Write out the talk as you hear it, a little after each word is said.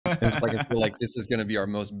It's like I feel like this is going to be our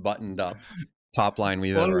most buttoned up top line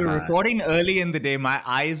we've Well, ever we're had. recording early in the day. My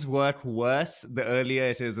eyes work worse the earlier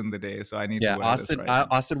it is in the day, so I need to wear this right now.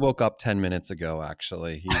 Austin woke up 10 minutes ago,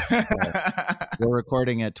 actually. He's We're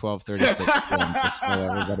recording at 12:36 p.m. just so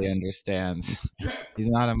everybody understands. He's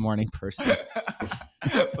not a morning person.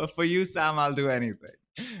 But for you, Sam, I'll do anything.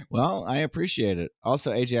 Well, I appreciate it.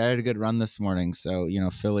 Also, AJ, I had a good run this morning, so,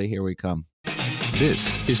 Philly, here we come.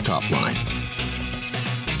 This is Topline.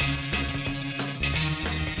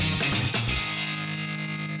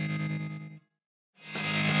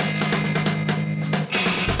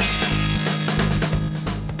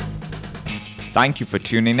 Thank you for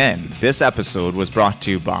tuning in. This episode was brought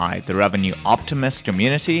to you by the Revenue Optimist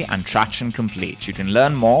community and Traction Complete. You can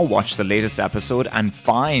learn more, watch the latest episode, and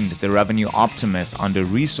find the Revenue Optimist under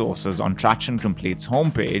resources on Traction Complete's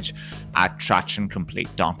homepage at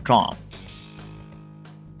tractioncomplete.com.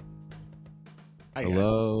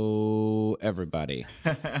 Hello, everybody.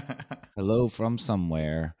 Hello from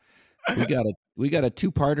somewhere. We got a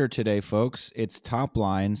two-parter today, folks. It's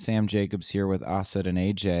Topline. Sam Jacobs here with Asad and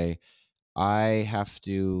AJ. I have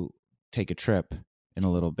to take a trip in a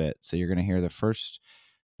little bit. So you're going to hear the first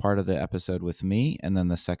part of the episode with me and then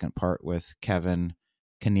the second part with Kevin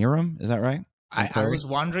Knieriem. Is that right? I was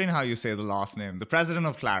wondering how you say the last name. The president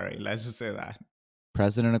of Clari. Let's just say that.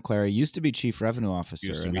 President of Clari used to be chief revenue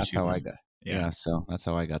officer. And that's how I got. Yeah. So that's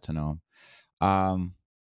how I got to know him.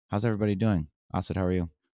 How's everybody doing? Asad, how are you?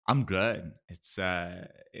 I'm good. It's a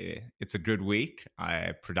good week.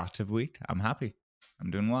 Productive week. I'm happy. I'm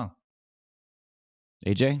doing well.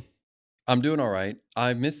 AJ? I'm doing all right.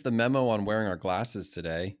 I missed the memo on wearing our glasses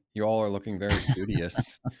today. You all are looking very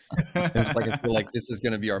studious. It's like I feel like this is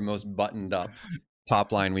going to be our most buttoned up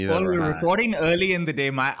top line we've ever had. Well, we're recording early in the day.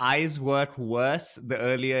 My eyes work worse the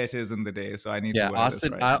earlier it is in the day, so I need to wear this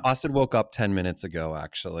right now. Austin woke up 10 minutes ago,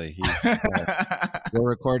 actually. We're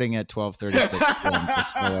recording at 12:36 p.m.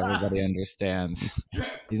 just so everybody understands.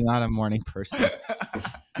 He's not a morning person.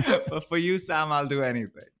 But for you, Sam, I'll do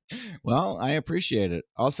anything. Well, I appreciate it.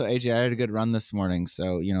 Also, AJ, I had a good run this morning,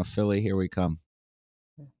 so Philly, here we come.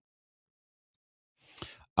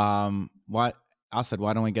 Asad,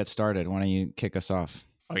 why don't we get started? Why don't you kick us off?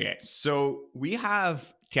 Okay, so we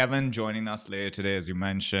have Kevin joining us later today, as you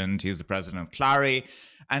mentioned. He's the president of Clari,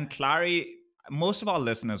 and Clari. Most of our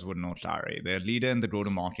listeners would know Clari. They're a leader in the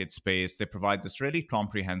go-to-market space. They provide this really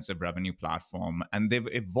comprehensive revenue platform, and they've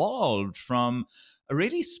evolved from a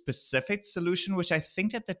really specific solution, which I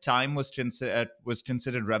think at the time was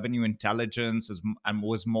considered revenue intelligence and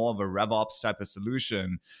was more of a RevOps type of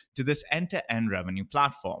solution, to this end-to-end revenue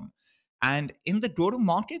platform. And in the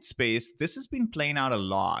go-to-market space, this has been playing out a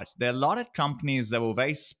lot. There are a lot of companies that were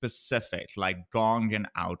very specific, like Gong and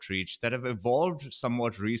Outreach, that have evolved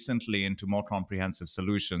somewhat recently into more comprehensive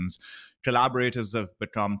solutions. Collaboratives have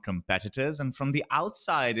become competitors. And from the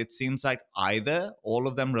outside, it seems like either all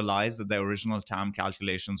of them realize that their original TAM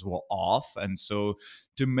calculations were off. And so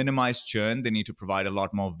to minimize churn, they need to provide a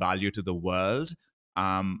lot more value to the world.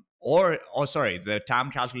 Or the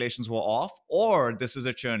TAM calculations were off, or this is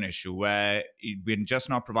a churn issue where we're just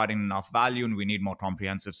not providing enough value and we need more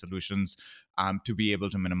comprehensive solutions to be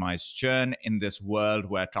able to minimize churn in this world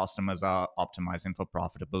where customers are optimizing for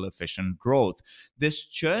profitable, efficient growth. This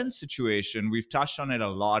churn situation, we've touched on it a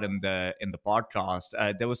lot in the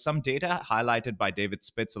podcast. There was some data highlighted by David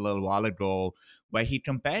Spitz a little while ago where he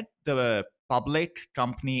compared the public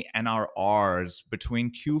company NRRs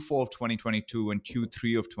between Q4 of 2022 and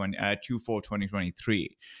Q4 of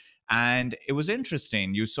 2023. And it was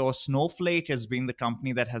interesting. You saw Snowflake as being the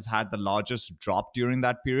company that has had the largest drop during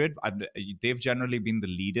that period. They've generally been the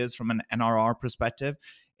leaders from an NRR perspective.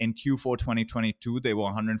 In Q4 2022, they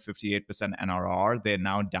were 158% NRR. They're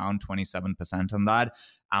now down 27% on that.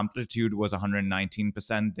 Amplitude was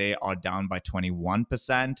 119%. They are down by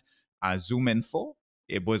 21%. ZoomInfo,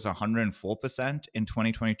 it was 104% in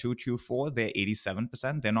 2022 Q4. They're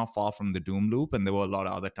 87%. They're not far from the doom loop. And there were a lot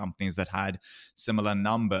of other companies that had similar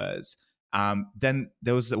numbers. Then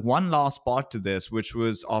there was one last part to this, which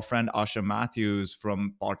was our friend Usher Matthews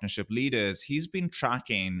from Partnership Leaders. He's been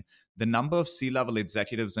tracking the number of C-level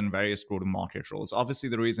executives in various go-to-market roles. Obviously,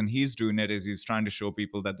 the reason he's doing it is he's trying to show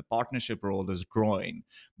people that the partnership role is growing.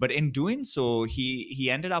 But in doing so, he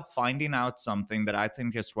ended up finding out something that I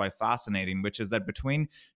think is quite fascinating, which is that between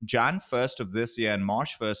Jan 1st of this year and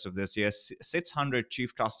March 1st of this year, 600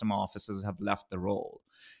 chief customer officers have left the role.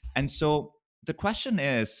 And so the question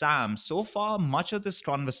is, Sam, so far, much of this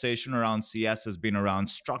conversation around CS has been around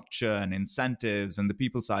structure and incentives and the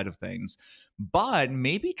people side of things. But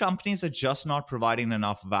maybe companies are just not providing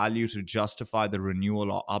enough value to justify the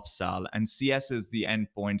renewal or upsell, and CS is the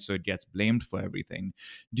endpoint, so it gets blamed for everything.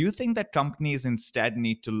 Do you think that companies instead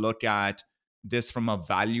need to look at this from a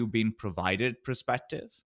value being provided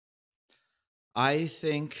perspective? I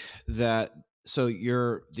think that so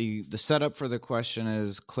the setup for the question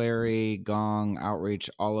is Clari, Gong, Outreach,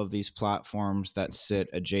 all of these platforms that sit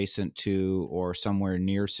adjacent to or somewhere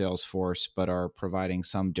near Salesforce, but are providing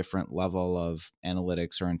some different level of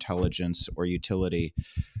analytics or intelligence or utility,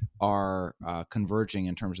 are converging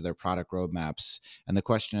in terms of their product roadmaps. And the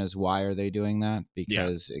question is, why are they doing that?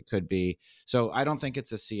 Because it could be. So I don't think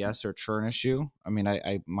it's a CS or churn issue. I mean,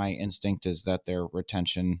 my instinct is that their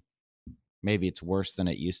retention, maybe it's worse than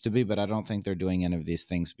it used to be, but I don't think they're doing any of these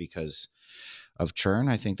things because of churn.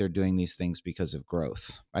 I think they're doing these things because of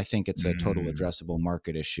growth. I think it's a total addressable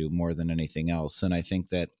market issue more than anything else. And I think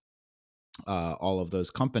that all of those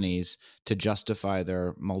companies, to justify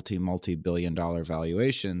their multi-billion dollar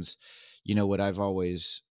valuations, what I've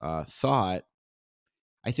always thought,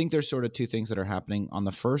 I think there's sort of two things that are happening. On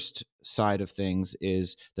the first side of things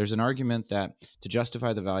is there's an argument that to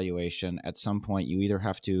justify the valuation, at some point you either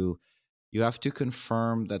have to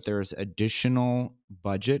confirm that there's additional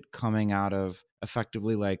budget coming out of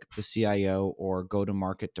effectively like the CIO or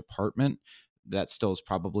go-to-market department that still is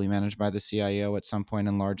probably managed by the CIO at some point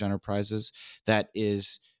in large enterprises, that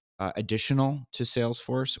is additional to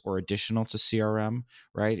Salesforce or additional to CRM,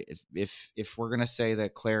 right? If we're going to say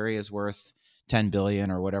that Clari is worth 10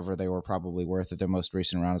 billion or whatever they were probably worth at their most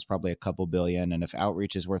recent round, is probably a couple billion, and if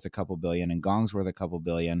Outreach is worth a couple billion and Gong's worth a couple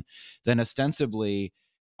billion, then ostensibly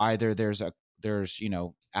either there's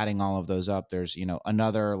adding all of those up, there's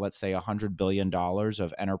another, let's say $100 billion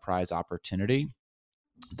of enterprise opportunity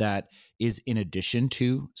that is in addition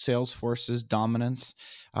to Salesforce's dominance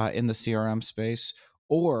in the CRM space,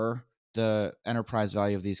 or the enterprise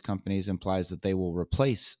value of these companies implies that they will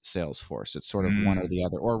replace Salesforce. It's sort of one or the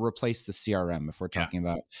other, or replace the CRM if we're talking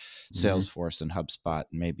about Salesforce and HubSpot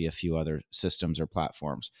and maybe a few other systems or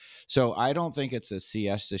platforms. So I don't think it's a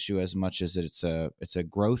CS issue as much as it's a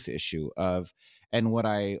growth issue of. And what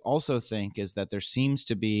I also think is that there seems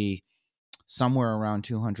to be somewhere around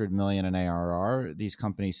 200 million in ARR. These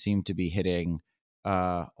companies seem to be hitting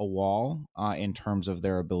a wall in terms of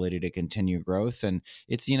their ability to continue growth. And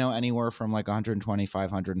it's, anywhere from like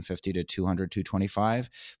 125, 150 to 200, 225.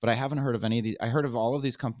 But I haven't heard of any of these. I heard of all of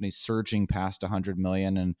these companies surging past 100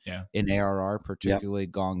 million in ARR, particularly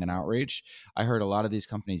Gong and Outreach. I heard a lot of these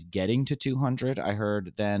companies getting to 200. I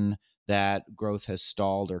heard then that growth has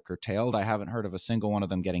stalled or curtailed. I haven't heard of a single one of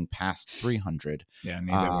them getting past 300.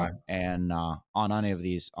 And on any of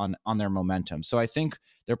these on their momentum. So I think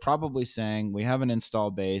they're probably saying we have an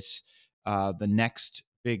install base. The next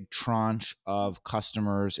big tranche of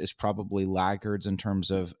customers is probably laggards in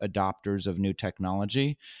terms of adopters of new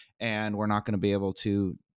technology, and we're not going to be able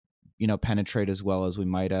to penetrate as well as we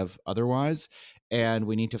might have otherwise. And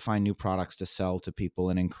we need to find new products to sell to people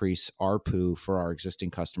and increase ARPU for our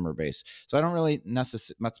existing customer base. So I don't really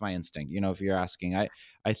necessarily, that's my instinct, if you're asking.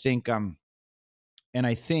 I think, and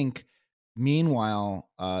I think meanwhile,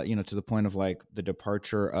 to the point of like the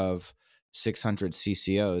departure of 600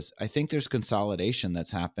 CCOs, I think there's consolidation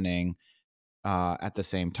that's happening at the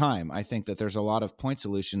same time. I think that there's a lot of point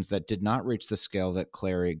solutions that did not reach the scale that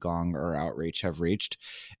Clari, Gong, or Outreach have reached.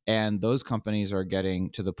 And those companies are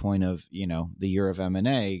getting to the point of, the year of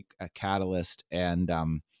M&A, Catalyst and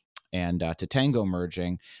Tatango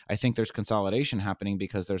merging. I think there's consolidation happening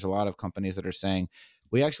because there's a lot of companies that are saying,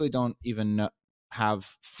 we actually don't even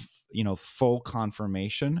have, full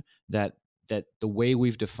confirmation that the way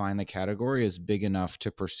we've defined the category is big enough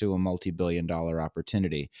to pursue a multi-billion-dollar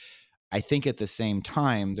opportunity. I think at the same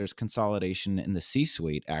time, there's consolidation in the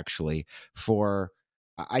C-suite, actually.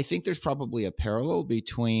 I think there's probably a parallel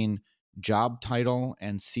between job title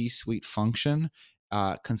and C-suite function,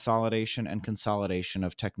 consolidation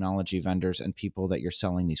of technology vendors and people that you're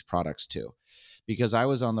selling these products to. Because I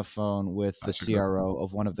was on the phone with the CRO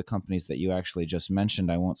of one of the companies that you actually just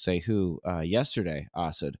mentioned, I won't say who, yesterday,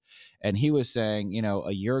 Asad. And he was saying,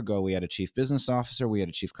 a year ago we had a chief business officer, we had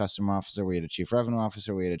a chief customer officer, we had a chief revenue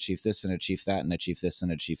officer, we had a chief this and a chief that and a chief this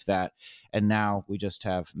and a chief that. And now we just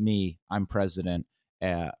have me, I'm president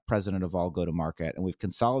of all go-to-market. And we've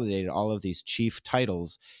consolidated all of these chief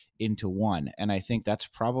titles into one. And I think that's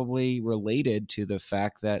probably related to the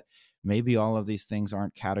fact that maybe all of these things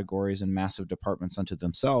aren't categories and massive departments unto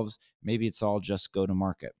themselves. Maybe it's all just go to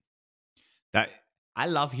market. I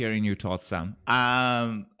love hearing you talk, Sam.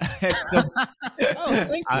 So, Oh,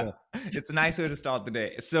 thank you. It's a nice way to start the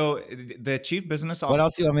day. So the chief business officer. What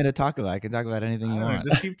else do you want me to talk about? I can talk about anything you want.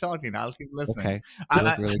 Just keep talking. I'll keep listening. Okay. You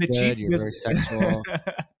look really good. You're very sexual.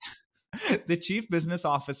 The chief business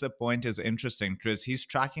officer point is interesting because he's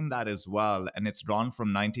tracking that as well. And it's drawn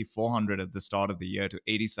from 9,400 at the start of the year to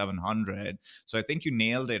 8,700. So I think you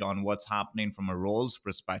nailed it on what's happening from a roles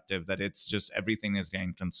perspective, that it's just everything is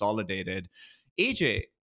getting consolidated. AJ.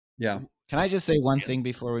 Yeah. Can I just say one thing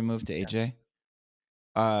before we move to AJ?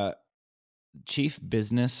 Chief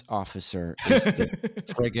business officer is the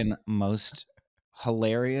friggin' most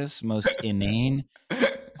hilarious, most inane.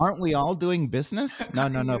 Aren't we all doing business? No,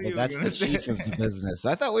 but that's the chief of the business.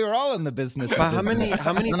 I thought we were all in the business. How many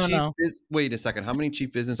wait a second. How many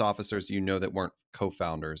chief business officers do you know that weren't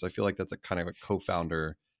co-founders? I feel like that's a kind of a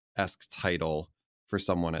co-founder-esque title for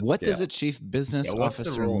someone at What scale. does a chief business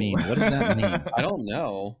officer mean? What does that mean? I don't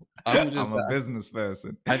know. I'm a business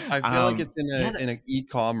person. I feel like it's in an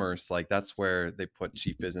e-commerce, like that's where they put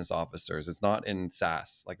chief business officers. It's not in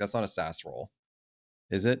SaaS. Like that's not a SaaS role.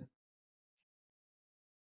 Is it?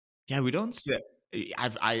 Yeah, we don't see.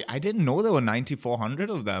 I didn't know there were 9,400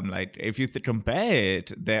 of them. Like, if you compare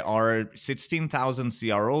it, there are 16,000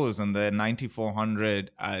 CROs and there are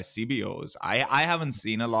 9,400 CBOs. I haven't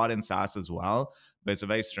seen a lot in SaaS as well, but it's a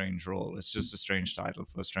very strange role. It's just a strange title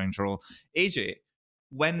for a strange role. AJ,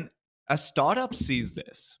 when a startup sees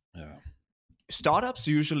this, startups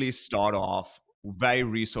usually start off very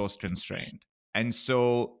resource constrained. And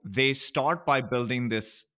so they start by building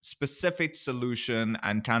this specific solution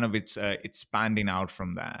and kind of it's expanding out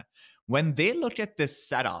from there. When they look at this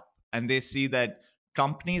setup and they see that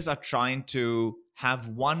companies are trying to have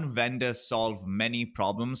one vendor solve many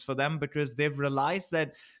problems for them, because they've realized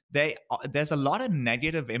that there's a lot of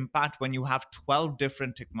negative impact when you have 12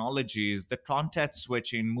 different technologies, the context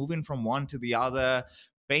switching, moving from one to the other,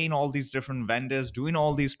 paying all these different vendors, doing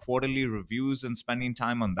all these quarterly reviews and spending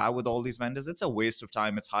time on that with all these vendors. It's a waste of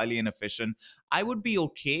time. It's highly inefficient. I would be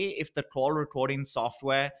okay if the call recording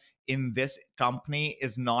software in this company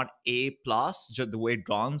is not A+, just the way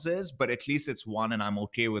Gong's is, but at least it's one, and I'm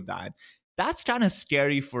okay with that. That's kind of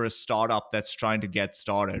scary for a startup that's trying to get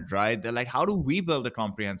started, right? They're like, how do we build a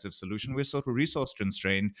comprehensive solution? We're sort of resource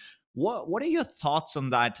constrained. What are your thoughts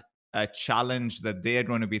on that challenge that they're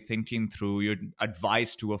going to be thinking through? Your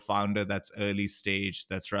advice to a founder that's early stage,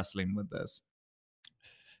 that's wrestling with this?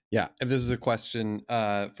 Yeah, if this is a question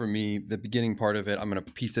for me, the beginning part of it, I'm going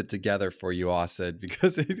to piece it together for you, Asid,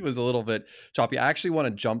 because it was a little bit choppy. I actually want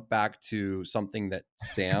to jump back to something that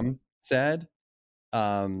Sam said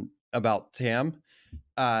about TAM.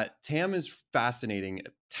 TAM is fascinating.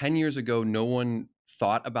 10 years ago, no one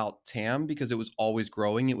thought about TAM because it was always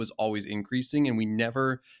growing, it was always increasing, and we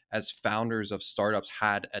never, as founders of startups,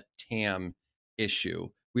 had a TAM issue.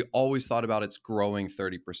 We always thought about it's growing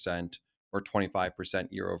 30% or 25%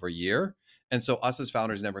 year over year. And so us as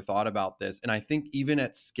founders never thought about this. And I think even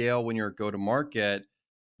at scale, when you're go to market,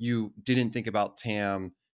 you didn't think about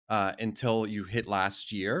TAM until you hit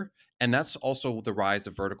last year. And that's also the rise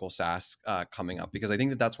of vertical SaaS coming up, because I think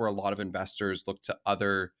that that's where a lot of investors look to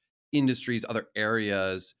other industries, other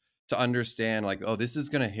areas to understand, like, oh, this is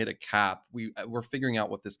going to hit a cap. We're figuring out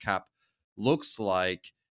what this cap looks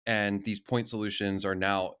like. And these point solutions are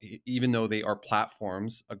now, even though they are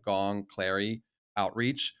platforms, a Gong, Clari,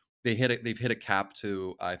 Outreach, they've hit a cap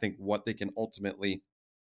to, I think, what they can ultimately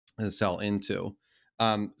sell into.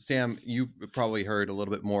 Sam, you probably heard a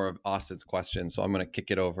little bit more of Asid's question, so I'm going to kick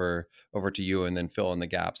it over to you and then fill in the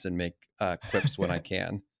gaps and make quips when I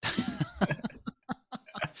can.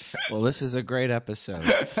 Well, this is a great episode.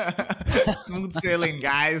 Smooth sailing,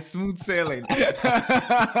 guys. Smooth sailing.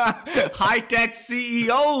 High-tech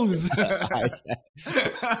CEOs.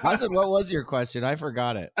 Asid, what was your question? I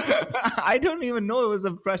forgot it. I don't even know. It was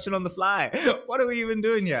a question on the fly. What are we even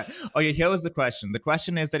doing here? Okay, here was the question. The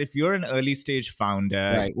question is that if you're an early-stage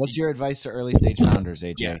founder... Right. What's your advice to early-stage founders,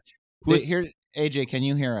 AJ? Yeah. Here, AJ, can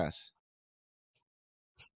you hear us?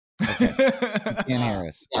 Okay. You can hear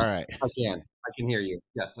us. All right. I can. I can hear you.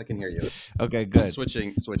 Yes, I can hear you. Okay, good. I'm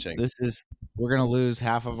switching. We're going to lose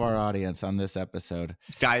half of our audience on this episode.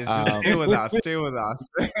 Guys, just stay with us. Stay with us.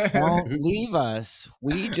 Don't leave us.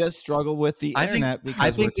 We just struggle with the internet because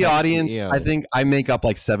I think the audience, CEOs. I think I make up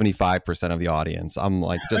like 75% of the audience. I'm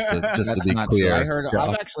like, just to be clear. True.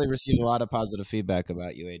 I've actually received a lot of positive feedback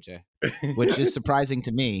about you, AJ, which is surprising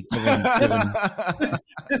to me, given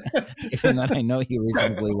that I know you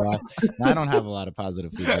reasonably well. I don't have a lot of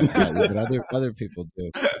positive feedback about you, but other people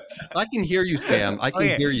do. I can hear you, Sam. I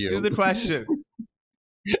can hear you. Do the question.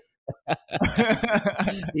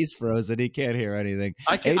 He's frozen. He can't hear anything.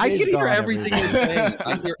 I can AJ's hear gone, everything you're everybody. saying.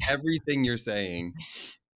 I hear everything you're saying.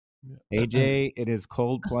 AJ, in his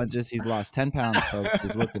cold plunges, he's lost 10 pounds, folks.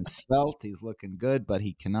 He's looking svelte. He's looking good, but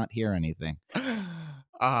he cannot hear anything.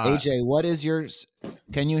 AJ, what is yours?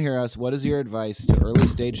 Can you hear us? What is your advice to early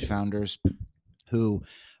stage founders who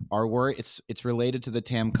are worried? It's related to the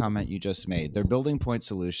TAM comment you just made. They're building point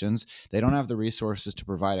solutions. They don't have the resources to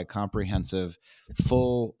provide a comprehensive,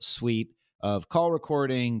 full suite of call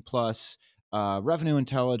recording plus revenue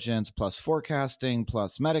intelligence plus forecasting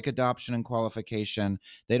plus medic adoption and qualification.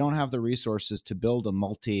 They don't have the resources to build a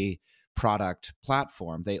multi-product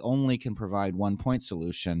platform. They only can provide one point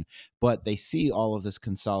solution, but they see all of this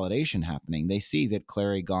consolidation happening. They see that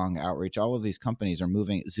Clari, Gong, Outreach, all of these companies are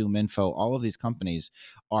moving, Zoom Info, all of these companies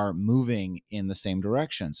are moving in the same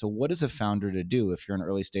direction. So what is a founder to do if you're an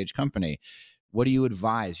early stage company? What do you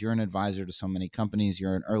advise? You're an advisor to so many companies.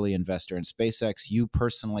 You're an early investor in SpaceX. You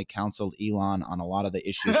personally counseled Elon on a lot of the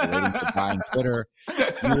issues relating to buying Twitter.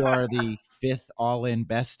 You are the fifth all-in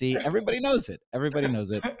bestie. Everybody knows it. Everybody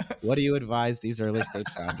knows it. What do you advise these early stage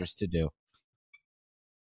founders to do?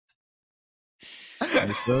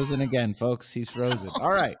 He's frozen again, folks. He's frozen.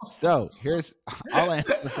 All right. So I'll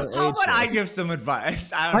answer for AJ. How about I give some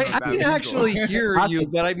advice? I can actually hear you,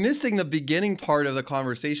 but I'm missing the beginning part of the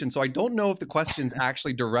conversation. So I don't know if the question's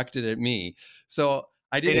actually directed at me. So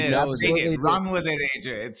I didn't know. Run with it, AJ.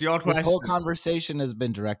 It's your question. This whole conversation has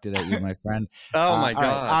been directed at you, my friend. Oh my gosh.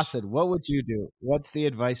 Right, Asad, what would you do? What's the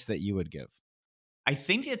advice that you would give? I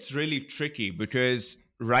think it's really tricky because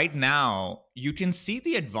right now you can see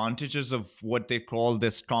the advantages of what they call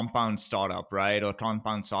this compound startup, right? Or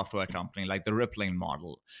compound software company, like the Rippling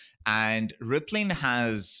model. And Rippling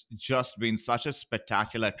has just been such a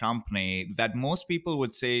spectacular company that most people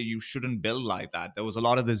would say you shouldn't build like that. There was a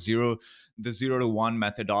lot of the zero to one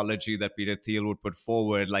methodology that Peter Thiel would put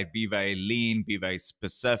forward, like be very lean, be very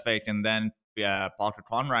specific. And then Parker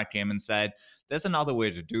Conrad came and said, there's another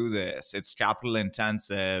way to do this. It's capital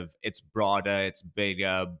intensive, it's broader, it's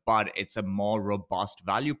bigger, but it's a more robust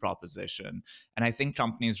value proposition. And I think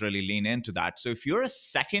companies really lean into that. So if you're a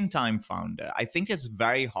second-time founder, I think it's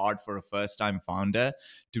very hard for a first-time founder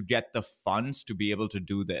to get the funds to be able to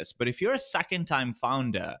do this. But if you're a second-time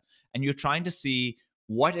founder and you're trying to see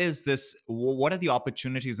what are the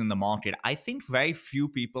opportunities in the market, I think very few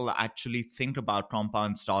people actually think about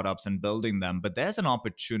compound startups and building them, but there's an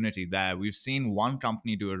opportunity there. We've seen one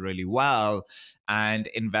company do it really well, and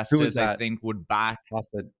investors, I think, would back.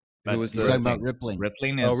 Who was talking about Rippling?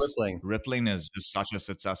 Rippling is just such a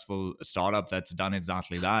successful startup that's done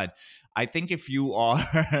exactly that. I think if you are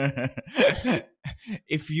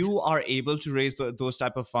able to raise those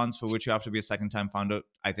type of funds for which you have to be a second-time founder,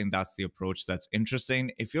 I think that's the approach that's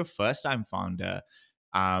interesting. If you're a first-time founder,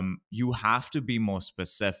 you have to be more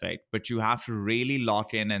specific, but you have to really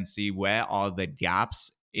lock in and see where are the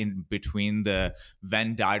gaps in between the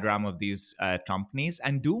Venn diagram of these companies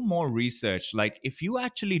and do more research. Like if you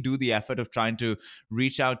actually do the effort of trying to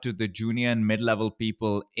reach out to the junior and mid-level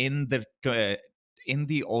people in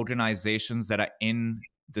the organizations that are in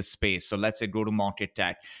the space, so let's say go-to-market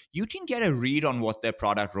tech, you can get a read on what their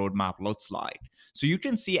product roadmap looks like. So you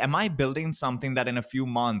can see, am I building something that in a few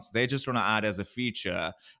months they're just going to add as a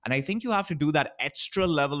feature? And I think you have to do that extra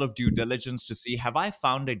level of due diligence to see, have I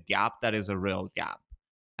found a gap that is a real gap?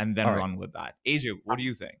 And then run with that. AJ, what do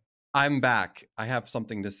you think? I'm back. I have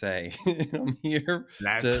something to say. I'm here.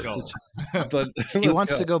 Let's go. He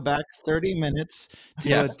wants to go back 30 minutes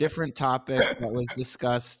to a different topic that was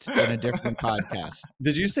discussed in a different podcast.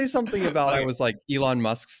 Did you say something about I was like Elon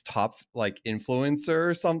Musk's top like influencer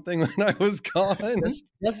or something when I was gone?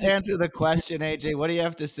 Just answer the question, AJ. What do you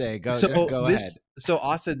have to say? Go ahead. So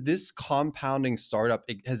Asad, this compounding startup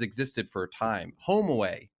has existed for a time.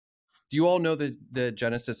 HomeAway. Do you all know the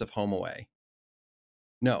genesis of HomeAway?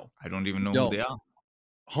 No. I don't even know who they are.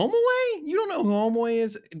 HomeAway? You don't know who HomeAway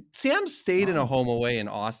is? Sam stayed in a HomeAway in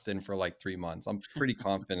Austin for like 3 months. I'm pretty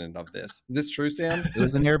confident of this. Is this true, Sam? It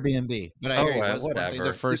was an Airbnb. But I hear it whatever.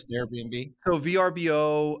 Their first Airbnb. So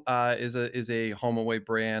VRBO is a HomeAway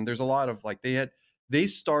brand. There's a lot of like they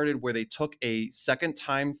started where they took a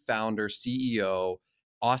second-time founder, CEO,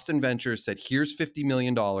 Austin Ventures said, here's $50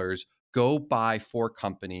 million. Go buy 4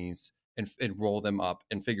 companies and roll them up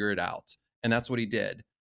and figure it out. And that's what he did.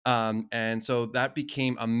 And so that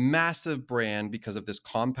became a massive brand because of this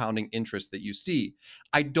compounding interest that you see.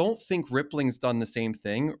 I don't think Rippling's done the same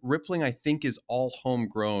thing. Rippling, I think, is all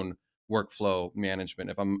homegrown workflow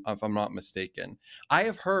management, if I'm not mistaken. I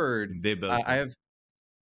have heard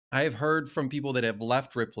I have heard from people that have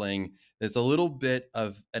left Rippling, there's a little bit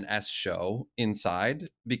of an S show inside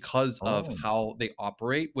because of how they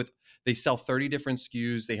operate. They sell 30 different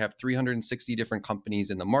SKUs. They have 360 different companies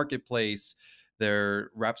in the marketplace.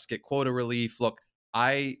 Their reps get quota relief. Look,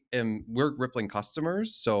 we're Rippling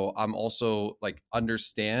customers, so I'm also like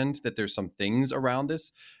understand that there's some things around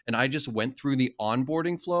this. And I just went through the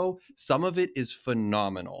onboarding flow. Some of it is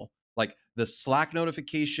phenomenal. Like the Slack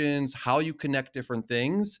notifications, how you connect different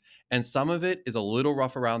things. And some of it is a little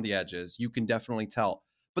rough around the edges. You can definitely tell.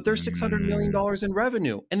 But there's $600 million in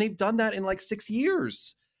revenue, and they've done that in like 6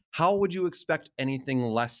 years. How would you expect anything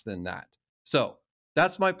less than that? So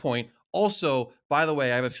that's my point. Also, by the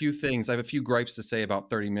way, I have a few gripes to say about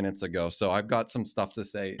 30 minutes ago. So I've got some stuff to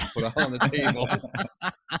say and put on the table.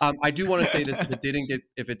 I do want to say this if it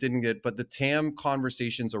didn't get, but the TAM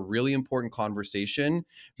conversation is a really important conversation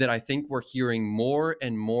that I think we're hearing more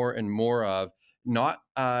and more and more of. Not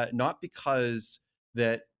because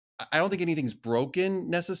that I don't think anything's broken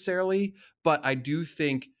necessarily, but I do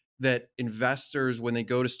think that investors, when they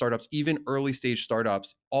go to startups, even early stage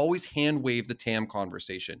startups, always hand wave the TAM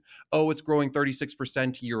conversation. Oh, it's growing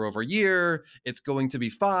 36% year over year. It's going to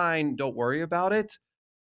be fine. Don't worry about it.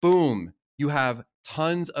 Boom. You have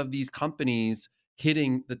tons of these companies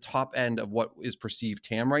hitting the top end of what is perceived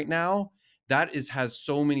TAM right now. That has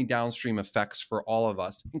so many downstream effects for all of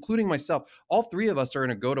us, including myself. All three of us are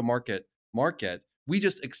in a go-to-market market. We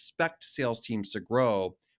just expect sales teams to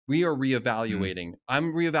grow. We are reevaluating.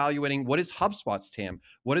 I'm reevaluating what is HubSpot's TAM?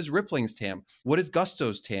 What is Rippling's TAM? What is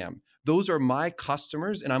Gusto's TAM? Those are my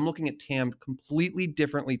customers, and I'm looking at TAM completely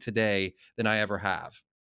differently today than I ever have.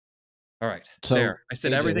 All right, so there. I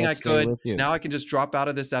said AJ, everything I could. Now I can just drop out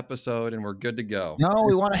of this episode, and we're good to go. No,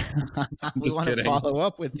 we want to follow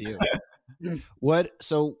up with you.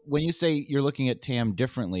 So when you say you're looking at TAM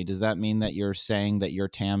differently, does that mean that you're saying that your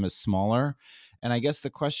TAM is smaller? And I guess the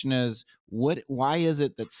question is, why is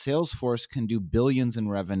it that Salesforce can do billions in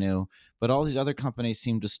revenue, but all these other companies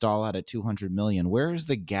seem to stall out at 200 million? Where is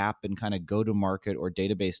the gap in kind of go-to-market or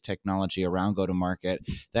database technology around go-to-market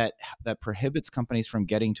that prohibits companies from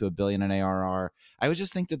getting to $1 billion in ARR? I would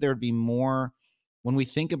just think that there would be more. When we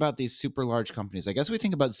think about these super large companies, I guess we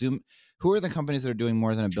think about Zoom. Who are the companies that are doing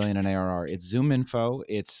more than $1 billion in ARR? It's ZoomInfo,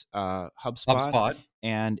 it's HubSpot,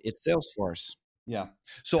 and it's Salesforce. Yeah.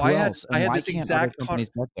 So I had this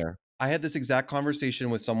exact conversation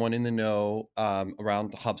with someone in the know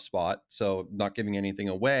around HubSpot. So not giving anything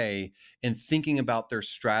away, and thinking about their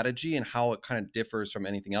strategy and how it kind of differs from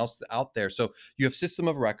anything else out there. So you have system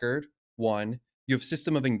of record, one, you have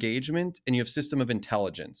system of engagement, and you have system of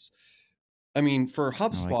intelligence. I mean, for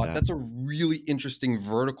HubSpot, that's a really interesting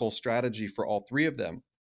vertical strategy for all three of them,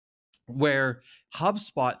 where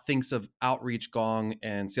HubSpot thinks of Outreach, Gong,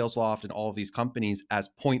 and SalesLoft and all of these companies as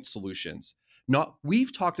point solutions.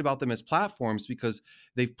 We've talked about them as platforms because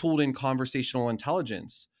they've pulled in conversational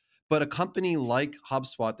intelligence. But a company like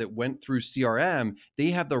HubSpot that went through CRM,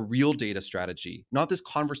 they have the real data strategy, not this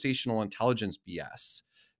conversational intelligence BS.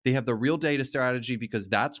 They have the real data strategy because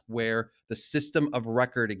that's where the system of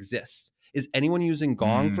record exists. Is anyone using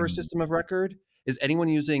Gong for a system of record? Is anyone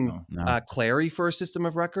using Clari for a system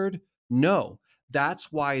of record? No.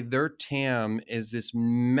 That's why their TAM is this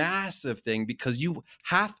massive thing, because you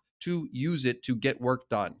have to use it to get work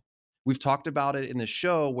done. We've talked about it in the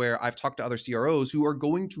show where I've talked to other CROs who are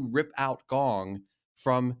going to rip out Gong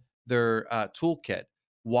from their toolkit.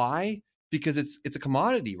 Why? Because it's a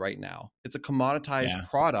commodity right now. It's a commoditized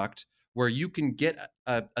product where you can get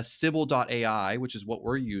a Sybil.ai, which is what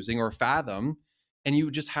we're using, or Fathom, and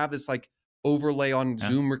you just have this like overlay on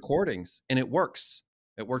Zoom recordings, and it works.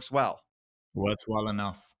 It works well. Works well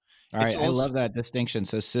enough. All right, I love that distinction.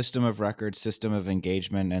 So system of record, system of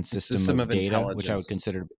engagement, and system of data, which I would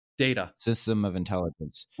consider data. System of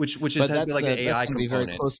intelligence. Which has like the AI component.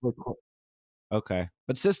 Very closely. Okay.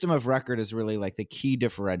 But system of record is really like the key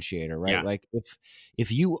differentiator, right? Yeah. Like if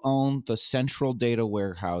you own the central data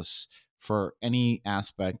warehouse for any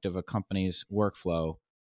aspect of a company's workflow,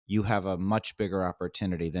 you have a much bigger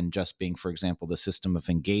opportunity than just being, for example, the system of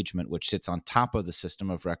engagement, which sits on top of the system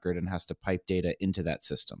of record and has to pipe data into that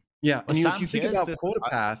system. Yeah. And if you think about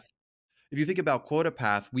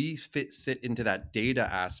QuotaPath, we sit into that data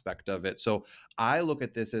aspect of it. So I look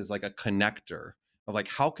at this as like a connector of like,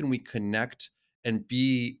 how can we connect and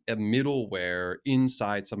be a middleware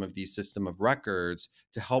inside some of these system of records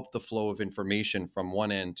to help the flow of information from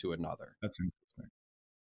one end to another. That's interesting.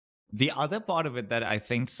 The other part of it that I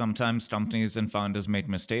think sometimes companies and founders make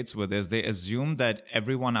mistakes with is they assume that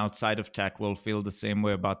everyone outside of tech will feel the same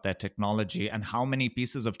way about their technology and how many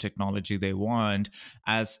pieces of technology they want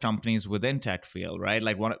as companies within tech feel, right?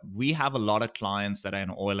 Like we have a lot of clients that are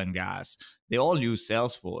in oil and gas. They all use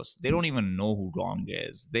Salesforce. They don't even know who Gong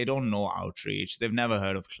is. They don't know Outreach. They've never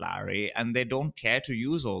heard of Clari, and they don't care to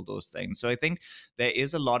use all those things. So I think there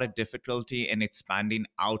is a lot of difficulty in expanding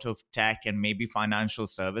out of tech and maybe financial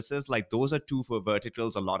services. Like those are two for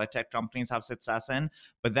verticals a lot of tech companies have success in.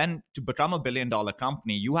 But then to become $1 billion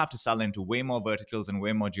company, you have to sell into way more verticals and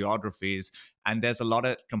way more geographies. And there's a lot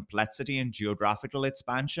of complexity in geographical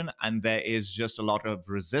expansion. And there is just a lot of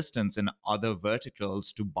resistance in other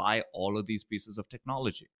verticals to buy all of these pieces of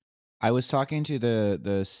technology. I was talking to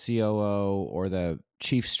the COO or the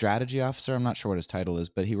chief strategy officer. I'm not sure what his title is,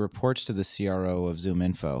 but he reports to the CRO of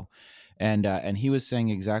ZoomInfo. And he was saying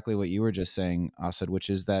exactly what you were just saying, Asad, which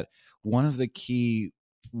is that one of the key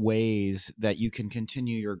ways that you can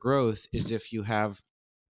continue your growth is if you have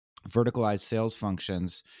verticalized sales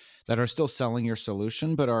functions that are still selling your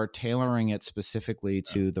solution, but are tailoring it specifically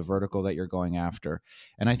to the vertical that you're going after.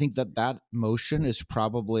 And I think that motion is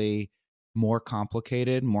probably more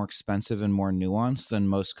complicated, more expensive, and more nuanced than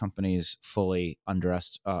most companies fully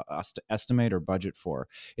estimate or budget for.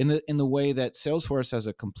 In the way that Salesforce has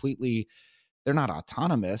a completely, they're not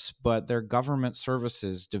autonomous, but their government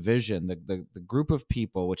services division, the group of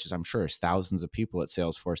people, which is I'm sure is thousands of people at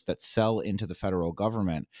Salesforce that sell into the federal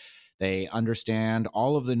government. They understand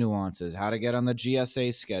all of the nuances, how to get on the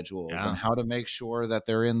GSA schedules and how to make sure that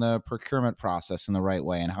they're in the procurement process in the right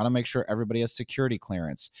way and how to make sure everybody has security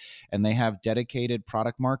clearance. And they have dedicated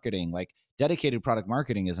product marketing. Like dedicated product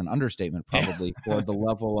marketing is an understatement probably for the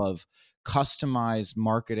level of customized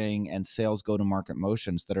marketing and sales go-to-market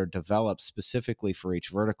motions that are developed specifically for each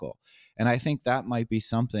vertical. And I think that might be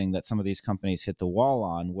something that some of these companies hit the wall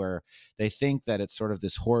on, where they think that it's sort of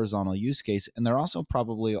this horizontal use case. And there also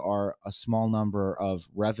probably are a small number of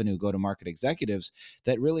revenue go-to-market executives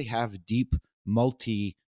that really have deep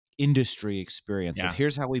multi-industry experience of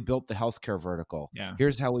here's how we built the healthcare vertical.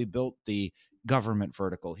 Here's how we built the government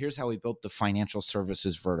vertical. Here's how we built the financial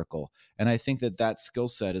services vertical. And I think that skill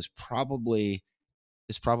set is probably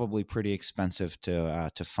pretty expensive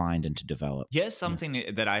to find and to develop. Here's something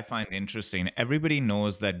that I find interesting. Everybody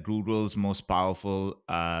knows that Google's most powerful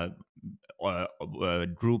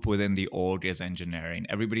group within the org is engineering.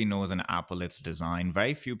 Everybody knows in Apple it's design.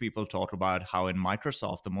 Very few people talk about how in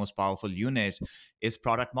Microsoft the most powerful unit is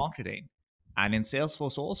product marketing. And in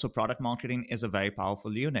Salesforce also, product marketing is a very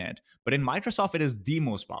powerful unit. But in Microsoft, it is the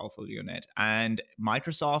most powerful unit. And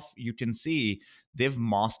Microsoft, you can see, they've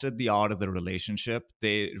mastered the art of the relationship.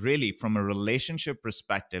 They really, from a relationship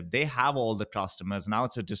perspective, they have all the customers. Now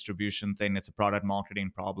it's a distribution thing. It's a product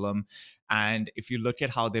marketing problem. And if you look at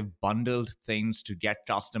how they've bundled things to get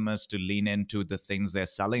customers to lean into the things they're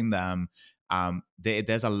selling them,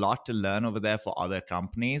 there's a lot to learn over there for other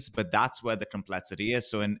companies, but that's where the complexity is.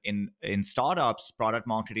 So in startups, product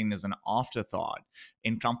marketing is an afterthought.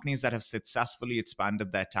 In companies that have successfully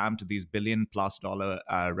expanded their TAM to these $1 billion+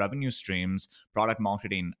 revenue streams, product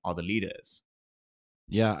marketing are the leaders.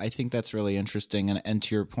 Yeah, I think that's really interesting. And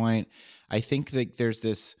to your point, I think that there's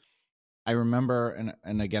this, I remember,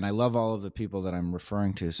 and again, I love all of the people that I'm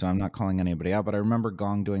referring to, so I'm not calling anybody out, but I remember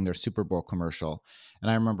Gong doing their Super Bowl commercial.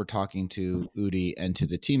 And I remember talking to Udi and to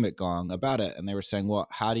the team at Gong about it. And they were saying, well,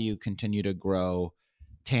 how do you continue to grow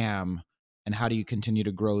TAM and how do you continue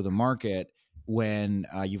to grow the market when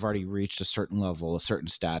you've already reached a certain level, a certain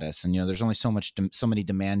status? And, there's only so many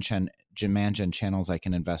demand gen channels I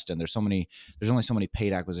can invest in. There's only so many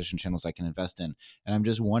paid acquisition channels I can invest in. And I'm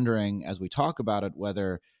just wondering, as we talk about it,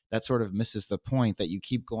 whether that sort of misses the point that you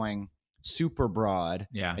keep going super broad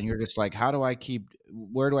and you're just like,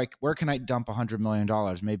 where can I dump $100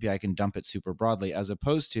 million? Maybe I can dump it super broadly, as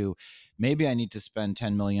opposed to maybe I need to spend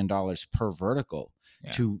 $10 million per vertical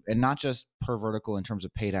and not just per vertical in terms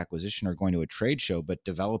of paid acquisition or going to a trade show, but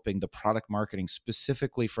developing the product marketing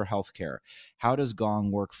specifically for healthcare. How does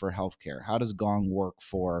Gong work for healthcare? How does Gong work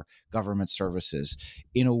for government services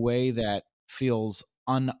in a way that feels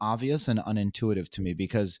unobvious and unintuitive to me?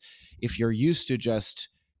 Because if you're used to just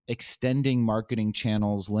extending marketing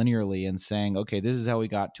channels linearly and saying, okay, this is how we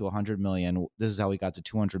got to 100 million, this is how we got to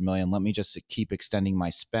 200 million, let me just keep extending my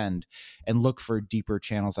spend and look for deeper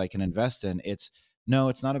channels I can invest in. It's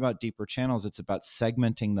not about deeper channels. It's about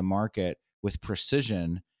segmenting the market with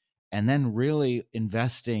precision and then really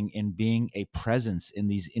investing in being a presence in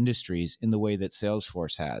these industries in the way that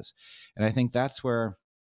Salesforce has. And I think that's where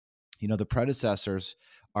the predecessors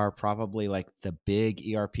are probably like the big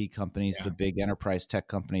ERP companies, the big enterprise tech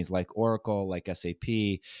companies like Oracle, like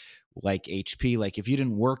SAP, like HP. Like if you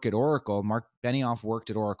didn't work at Oracle, Mark Benioff worked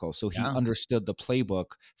at Oracle. So he understood the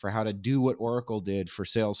playbook for how to do what Oracle did for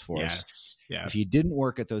Salesforce. Yes. If you didn't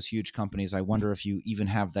work at those huge companies, I wonder if you even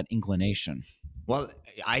have that inclination. Well,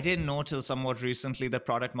 I didn't know till somewhat recently that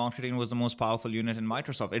product marketing was the most powerful unit in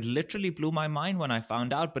Microsoft. It literally blew my mind when I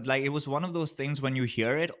found out. But like, it was one of those things when you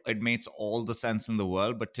hear it, it makes all the sense in the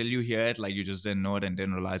world. But till you hear it, like you just didn't know it and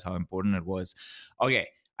didn't realize how important it was. Okay.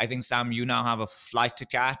 I think, Sam, you now have a flight to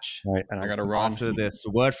catch. Right, and I got to run after this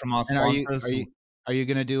word from our sponsors. Are you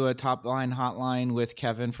going to do a Topline hotline with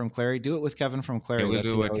Kevin from Clari? Do it with Kevin from Clari. We'll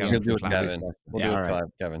do it with Kevin. We'll do it,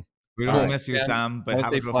 Kevin. We will miss you, Sam, but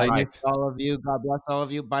have a good flight. All of you. God bless all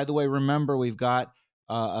of you. By the way, remember, we've got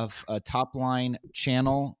a Topline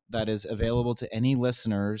channel that is available to any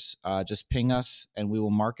listeners. Just ping us and we will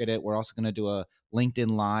market it. We're also going to do a LinkedIn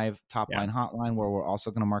Live Topline hotline where we're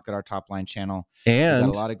also going to market our Topline channel. And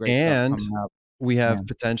we've got a lot of great stuff coming up. We have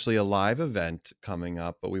potentially a live event coming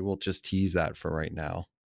up, but we will just tease that for right now.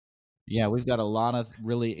 Yeah, we've got a lot of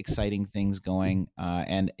really exciting things going.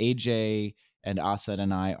 And AJ and Asad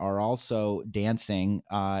and I are also dancing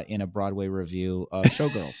in a Broadway review of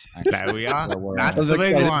Showgirls. There we are. That's the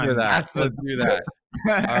big one. Let's do that.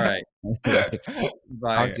 All right.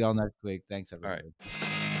 Bye. Talk to y'all next week. Thanks, everybody. All right.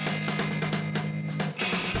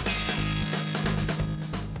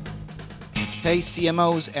 Hey,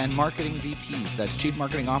 CMOs and marketing VPs, that's Chief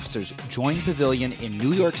Marketing Officers, join Pavilion in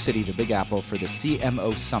New York City, the Big Apple, for the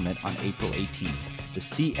CMO Summit on April 18th. The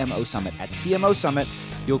CMO Summit. At CMO Summit,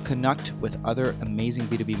 you'll connect with other amazing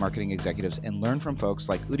B2B marketing executives and learn from folks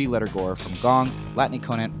like Udi Ledergor from Gong, Latny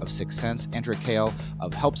Conant of Sixth Sense, Andrea Kale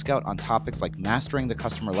of Help Scout on topics like mastering the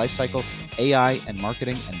customer lifecycle, AI and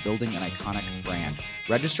marketing, and building an iconic brand.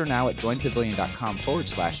 Register now at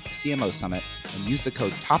joinpavilion.com/CMO Summit and use the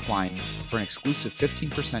code TOPLINE for an exclusive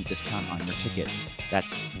 15% discount on your ticket.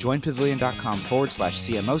 That's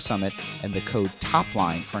joinpavilion.com/CMO Summit and the code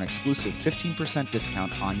TOPLINE for an exclusive 15%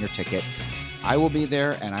 discount on your ticket. I will be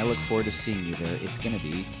there and I look forward to seeing you there. It's going to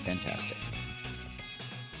be fantastic.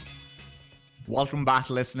 Welcome back,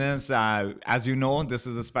 listeners. As you know, this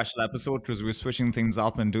is a special episode because we're switching things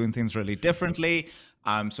up and doing things really differently.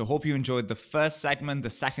 So hope you enjoyed the first segment.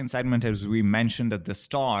 The second segment, as we mentioned at the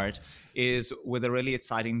start, is with a really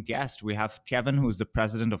exciting guest. We have Kevin, who's the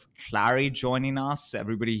president of Clari, joining us.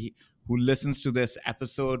 Everybody who listens to this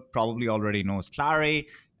episode probably already knows Clari.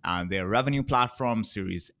 Their revenue platform,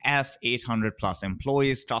 Series F, 800 plus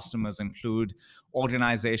employees. Customers include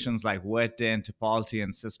organizations like Workday, Topline,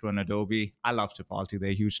 and Cisco and Adobe. I love Topline. They're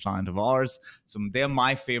a huge client of ours. So they're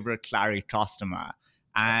my favorite Clari customer.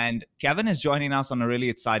 And Kevin is joining us on a really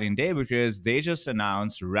exciting day because they just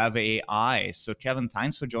announced Rev AI. So Kevin,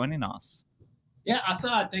 thanks for joining us. Yeah,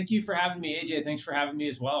 Asad, thank you for having me. AJ, thanks for having me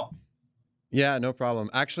as well. Yeah, no problem.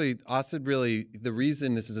 Actually, Asad, really, the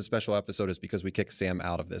reason this is a special episode is because we kicked Sam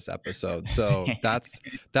out of this episode. So that's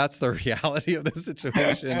the reality of the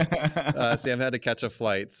situation. Sam had to catch a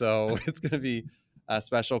flight, so it's going to be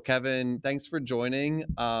special. Kevin, thanks for joining.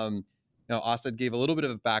 Asad gave a little bit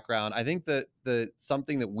of a background. I think that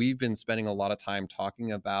something that we've been spending a lot of time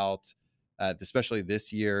talking about, especially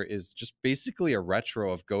this year, is just basically a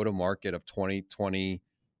retro of go-to-market of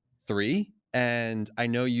 2023. And I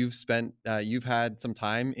know you've had some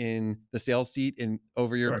time in the sales seat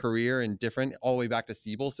over your career and all the way back to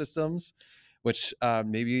Siebel Systems, which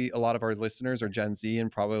maybe a lot of our listeners are Gen Z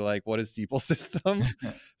and probably like, what is Siebel Systems?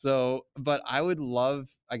 But I would love,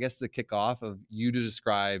 I guess, the kickoff of you to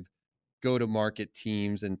describe go-to-market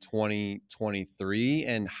teams in 2023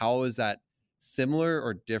 and how is that similar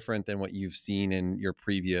or different than what you've seen in your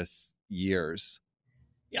previous years?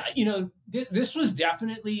 Yeah, this was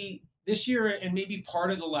definitely this year and maybe part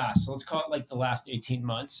of the last, so let's call it like the last 18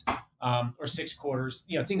 months or 6 quarters,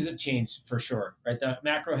 things have changed for sure, right? The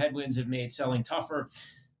macro headwinds have made selling tougher.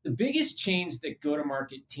 The biggest change that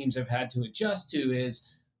go-to-market teams have had to adjust to is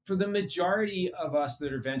for the majority of us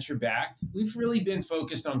that are venture-backed, we've really been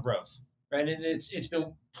focused on growth, right? And it's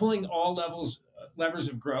been pulling all levers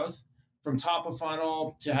of growth from top of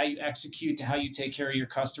funnel to how you execute, to how you take care of your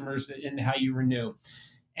customers and how you renew.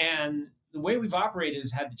 And the way we've operated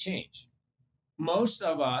has had to change. Most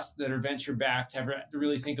of us that are venture-backed have to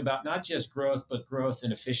really think about not just growth, but growth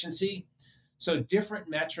and efficiency. So different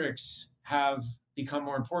metrics have become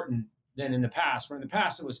more important than in the past, where in the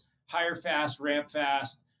past it was hire fast, ramp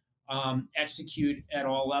fast, execute at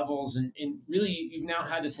all levels. And really, you've now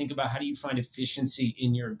had to think about how do you find efficiency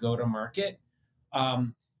in your go-to-market,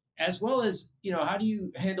 as well as, how do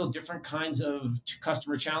you handle different kinds of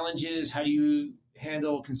customer challenges? How do you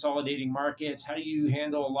handle consolidating markets? How do you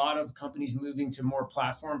handle a lot of companies moving to more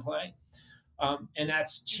platform play? And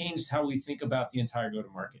that's changed how we think about the entire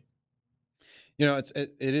go-to-market. It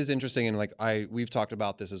is interesting, and we've talked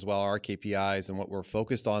about this as well, our KPIs and what we're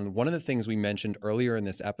focused on. One of the things we mentioned earlier in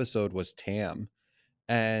this episode was TAM,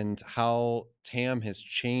 and how TAM has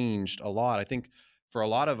changed a lot. I think for a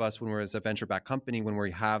lot of us, when we're as a venture-backed company, when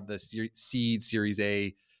we have the seed Series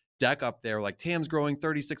A deck up there, like TAM's growing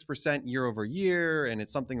 36% year over year, and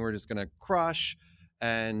it's something we're just going to crush.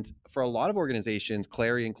 And for a lot of organizations,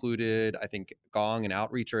 Clari included, I think Gong and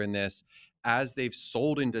Outreach are in this, as they've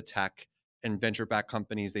sold into tech and venture-backed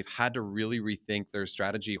companies, they've had to really rethink their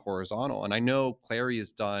strategy horizontal. And I know Clari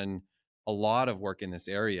has done a lot of work in this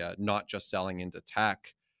area, not just selling into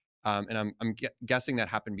tech. And I'm guessing that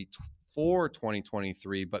happened before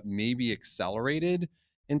 2023, but maybe accelerated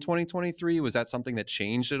in 2023. Was that something that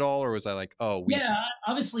changed at all, or was I like, yeah,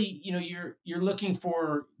 obviously, you're looking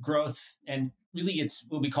for growth, and really it's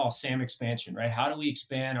what we call SAM expansion, right? How do we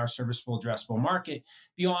expand our serviceable addressable market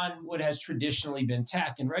beyond what has traditionally been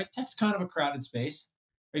tech? And right, tech's kind of a crowded space,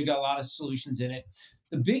 right? You got a lot of solutions in it.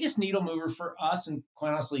 The biggest needle mover for us, and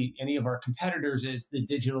quite honestly, any of our competitors, is the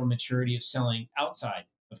digital maturity of selling outside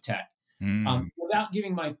of tech. Without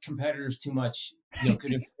giving my competitors too much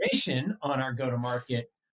good information on our go-to-market,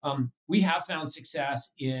 we have found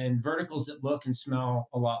success in verticals that look and smell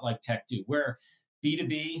a lot like tech do, where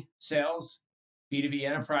B2B sales, B2B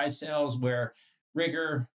enterprise sales, where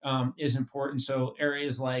rigor is important. So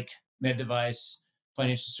areas like med device,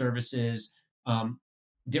 financial services,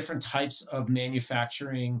 different types of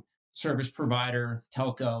manufacturing, service provider,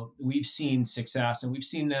 telco, we've seen success, and we've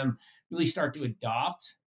seen them really start to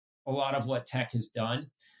adopt a lot of what tech has done.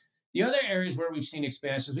 The other areas where we've seen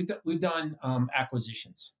expansions, we've done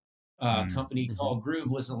acquisitions. A company called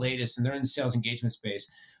Groove was the latest, and they're in the sales engagement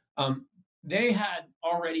space. They had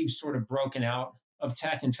already sort of broken out of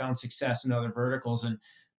tech and found success in other verticals. And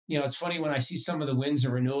it's funny when I see some of the wins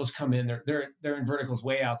and renewals come in, they're in verticals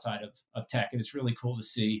way outside of tech, and it's really cool to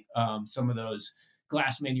see some of those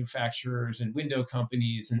glass manufacturers and window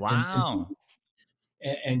companies and Wow.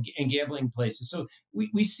 and gambling places. So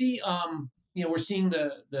we see we're seeing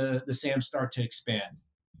the SAM start to expand.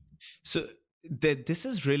 So this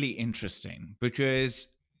is really interesting, because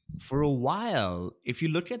for a while, if you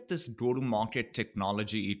look at this go-to-market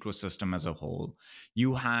technology ecosystem as a whole,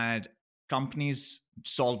 you had companies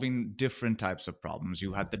solving different types of problems.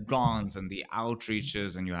 You had the Gongs and the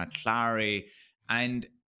Outreaches, and you had Clari. And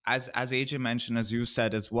as AJ mentioned, as you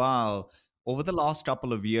said as well, over the last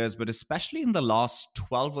couple of years, but especially in the last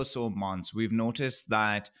 12 or so months, we've noticed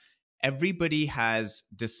that everybody has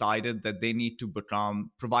decided that they need to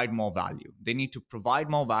provide more value. They need to provide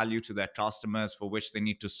more value to their customers, for which they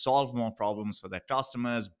need to solve more problems for their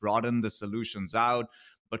customers, broaden the solutions out,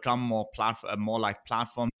 become more like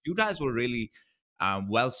platforms. You guys were really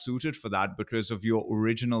well suited for that because of your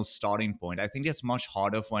original starting point. I think it's much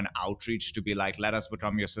harder for an Outreach to be like, let us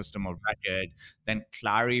become your system of record, than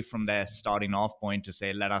Clari from their starting off point to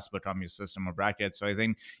say, let us become your system of record. So I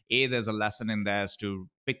think there's a lesson in there as to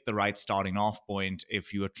pick the right starting off point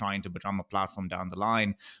if you are trying to become a platform down the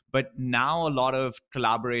line. But now a lot of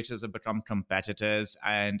collaborators have become competitors,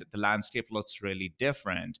 and the landscape looks really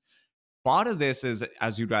different. Part of this is,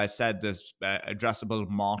 as you guys said, this addressable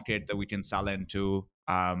market that we can sell into.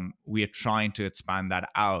 We are trying to expand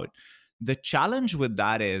that out. The challenge with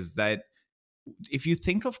that is that if you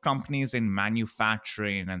think of companies in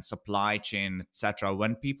manufacturing and supply chain, etc.,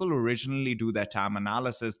 when people originally do their TAM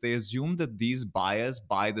analysis, they assume that these buyers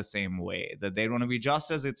buy the same way, that they're going to be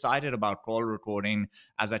just as excited about call recording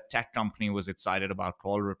as a tech company was excited about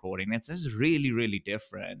call recording. It's just really, really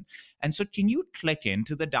different. And so can you click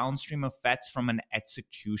into the downstream effects from an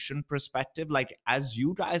execution perspective? Like, as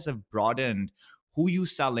you guys have broadened who you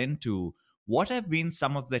sell into, what have been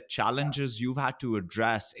some of the challenges you've had to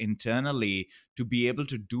address internally to be able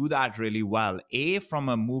to do that really well?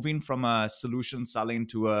 Moving from a solution selling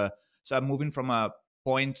to moving from a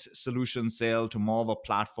point solution sale to more of a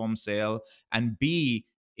platform sale, and B,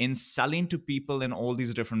 in selling to people in all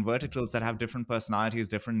these different verticals that have different personalities,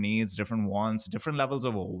 different needs, different wants, different levels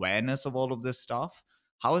of awareness of all of this stuff.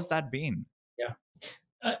 How has that been?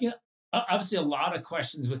 Yeah. Obviously, a lot of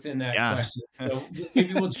questions within that question. So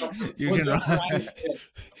maybe we'll jump. Right.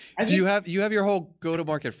 Do you have your whole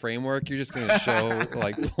go-to-market framework? You're just going to show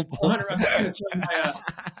like. I'm going to turn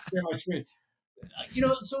my screen.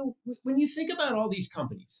 So when you think about all these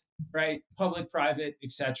companies, right, public, private,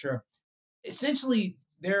 etc., essentially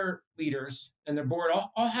their leaders and their board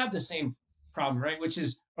all have the same problem, right? Which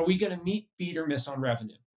is, are we going to meet, beat, or miss on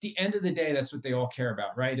revenue? the end of the day, that's what they all care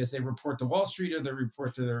about, right? As they report to Wall Street or they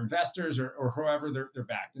report to their investors or whoever they're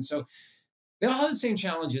backed. And so they all have the same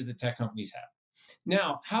challenges that tech companies have.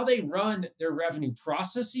 Now, how they run their revenue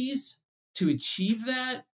processes to achieve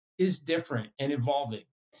that is different and evolving.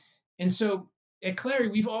 And so at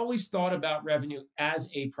Clari, we've always thought about revenue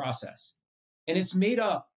as a process. And it's made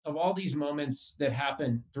up of all these moments that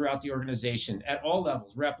happen throughout the organization at all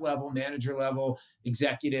levels, rep level, manager level,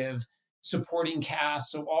 executive, supporting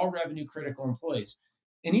cast, so all revenue critical employees.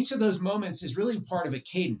 And each of those moments is really part of a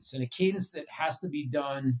cadence, and a cadence that has to be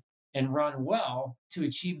done and run well to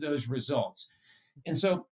achieve those results. And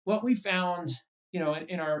so what we found, in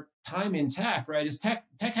our time in tech, right, is tech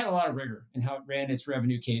had a lot of rigor in how it ran its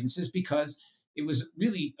revenue cadences because it was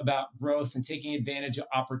really about growth and taking advantage of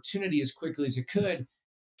opportunity as quickly as it could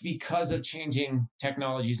because of changing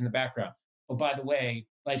technologies in the background. Oh, by the way,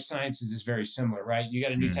 life sciences is very similar, right? You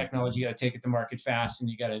got a new technology, you got to take it to market fast, and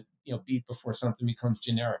you got to beat before something becomes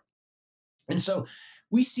generic. And so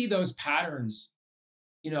we see those patterns,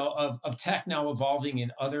 of tech now evolving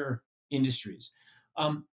in other industries.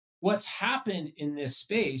 What's happened in this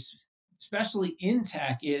space, especially in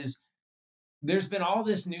tech, is there's been all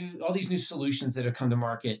these new solutions that have come to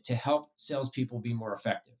market to help salespeople be more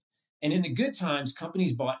effective. And in the good times,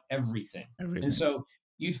 companies bought everything. And so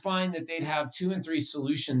you'd find that they'd have 2 and 3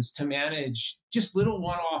 solutions to manage just little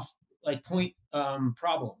one-off point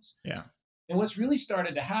problems. Yeah. And what's really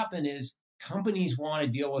started to happen is companies want to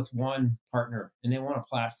deal with one partner and they want a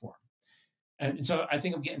platform. And so I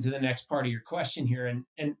think I'm getting to the next part of your question here.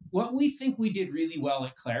 And what we think we did really well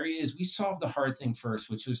at Clari is we solved the hard thing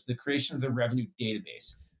first, which was the creation of the revenue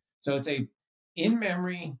database. So it's a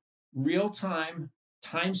in-memory, real-time,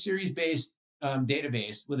 time series-based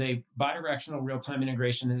database with a bidirectional real-time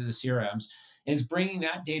integration into the CRMs. And it's bringing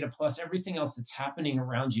that data plus everything else that's happening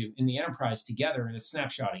around you in the enterprise together, and it's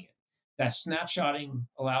snapshotting it. That snapshotting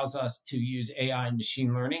allows us to use AI and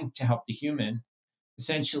machine learning to help the human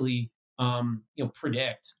essentially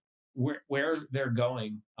predict where they're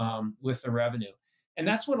going with the revenue. And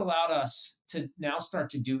that's what allowed us to now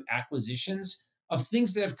start to do acquisitions of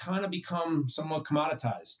things that have kind of become somewhat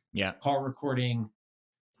commoditized. Yeah. Call recording,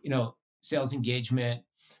 sales engagement,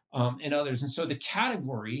 and others. And so the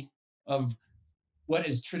category of what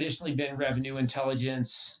has traditionally been revenue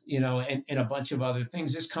intelligence, and a bunch of other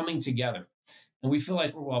things is coming together. And we feel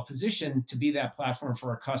like we're well positioned to be that platform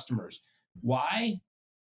for our customers. Why?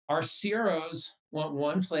 Our CROs want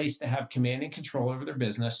one place to have command and control over their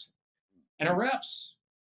business. And our reps,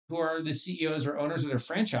 who are the CEOs or owners of their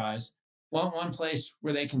franchise, want one place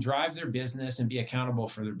where they can drive their business and be accountable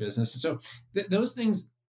for their business. And so those things,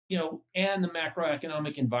 and the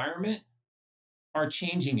macroeconomic environment are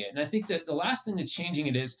changing it. And I think that the last thing that's changing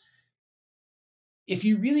it is if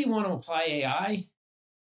you really want to apply AI,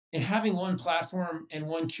 and having one platform and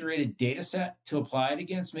one curated data set to apply it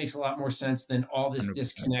against makes a lot more sense than all this 100%.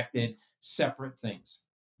 Disconnected, separate things.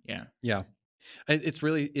 Yeah. Yeah. It's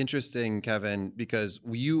really interesting, Kevin, because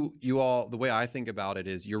you all, the way I think about it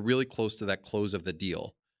is you're really close to that close of the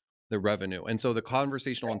deal, the revenue. And so the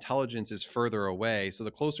conversational intelligence is further away. So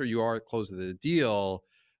the closer you are close to the deal,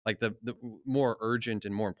 like the more urgent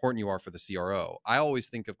and more important you are for the CRO. I always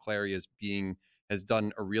think of Clari as has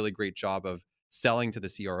done a really great job of selling to the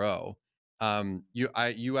CRO.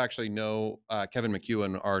 You actually know Kevin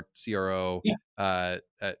McEwen, our CRO at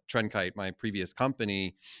Trendkite, my previous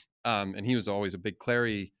company, and he was always a big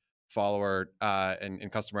Clari follower and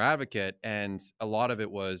customer advocate, and a lot of it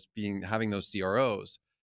was having those CROs.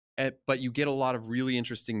 But you get a lot of really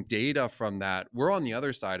interesting data from that. We're on the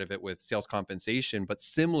other side of it with sales compensation, but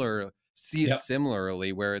similarly,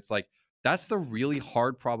 where it's like that's the really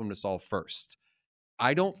hard problem to solve first.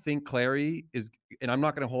 I don't think Clari is, and I'm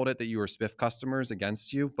not going to hold it that you are Spiff customers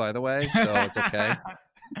against you, by the way, so it's okay.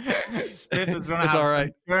 Spiff is going to have all some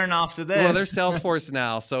turn after this. Well, they're Salesforce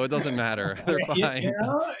now, so it doesn't matter. They're fine.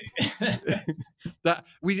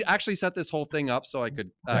 We actually set this whole thing up so I could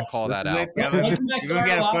call that out. Kevin, you will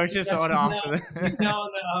get a purchase order after this.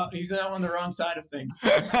 He's now on the wrong side of things.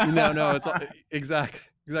 No, it's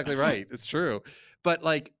exactly right. It's true. But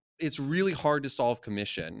it's really hard to solve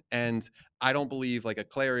commission. And I don't believe a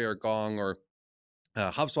Clari or Gong or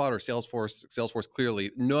HubSpot or Salesforce clearly,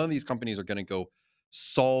 none of these companies are going to go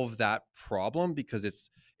solve that problem because it's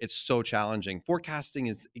so challenging. Forecasting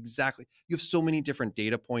is you have so many different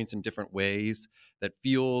data points in different ways, that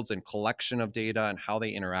fields and collection of data and how they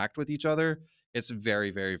interact with each other. It's very,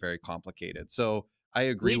 very, very complicated. So I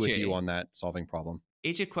agree with you on that solving problem.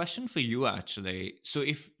 AJ, question for you actually. So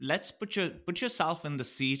if let's put yourself in the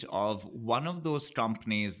seat of one of those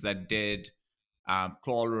companies that did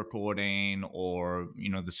call recording, or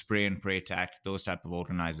the spray and pray tech, those type of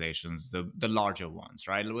organizations, the larger ones,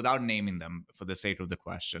 right? Without naming them for the sake of the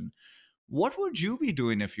question, what would you be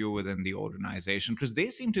doing if you're within the organization? Because they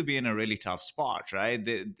seem to be in a really tough spot, right?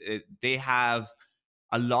 They have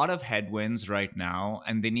a lot of headwinds right now,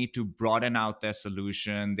 and they need to broaden out their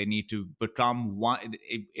solution. They need to become one.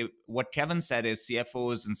 What Kevin said is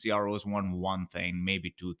CFOs and CROs want one thing,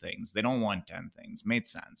 maybe two things. They don't want 10 things. Made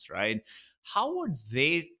sense, right? How would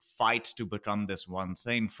they fight to become this one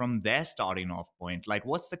thing from their starting off point? Like,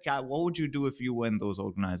 what would you do if you were in those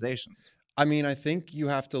organizations? I mean, I think you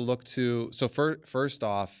have to look to, so first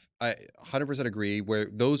off, I 100% agree, where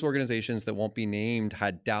those organizations that won't be named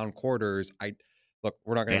had down quarters. Look,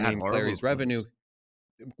 we're not going to name Clari's revenue.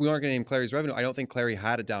 We aren't going to name Clari's revenue. I don't think Clari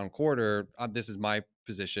had a down quarter. This is my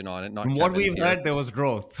position on it. Not from what we've heard, there was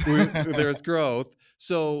growth. There's growth.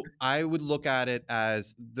 So I would look at it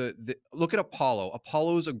as look at Apollo.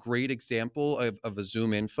 Apollo is a great example of a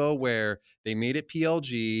Zoom info where they made it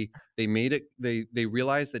PLG. They made it. They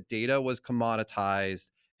realized that data was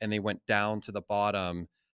commoditized, and they went down to the bottom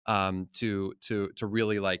to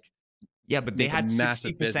really like. Yeah, but they had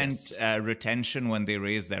 60% retention when they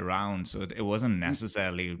raised their round, so it wasn't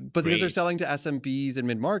necessarily. But because they're selling to SMBs and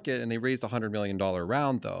mid-market, and they raised $100 million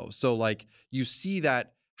round, though, so like you see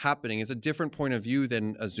that happening. It's a different point of view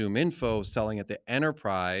than a Zoom Info selling at the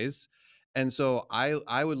enterprise, and so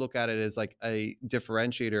I would look at it as like a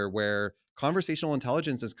differentiator where conversational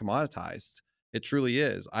intelligence is commoditized. It truly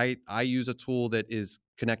is. I use a tool that is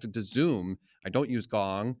connected to Zoom. I don't use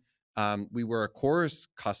Gong. We were a Chorus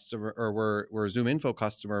customer, or we're a Zoom Info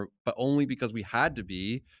customer, but only because we had to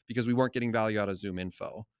be, because we weren't getting value out of Zoom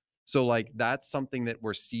Info. So like that's something that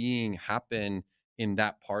we're seeing happen in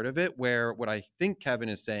that part of it, where what I think Kevin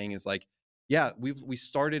is saying is like, yeah, we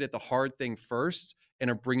started at the hard thing first and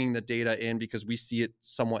are bringing the data in because we see it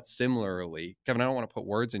somewhat similarly. Kevin, I don't want to put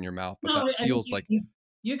words in your mouth, but no, that feels like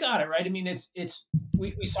you got it right. I mean,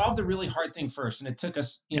 we solved the really hard thing first, and it took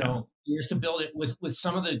us, years to build it with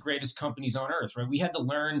some of the greatest companies on earth, right? We had to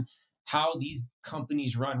learn how these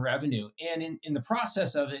companies run revenue, and in the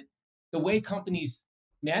process of it, the way companies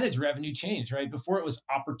manage revenue changed, right? Before it was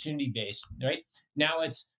opportunity based, right? Now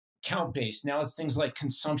it's count based. Now it's things like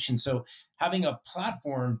consumption. So having a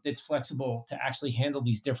platform that's flexible to actually handle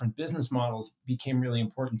these different business models became really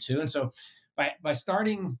important too. And so by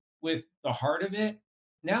starting with the heart of it,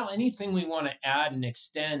 now anything we want to add and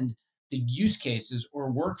extend the use cases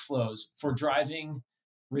or workflows for driving,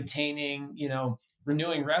 retaining,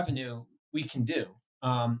 renewing revenue, we can do.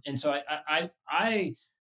 And so I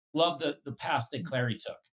love the path that Clari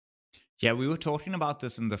took. Yeah, we were talking about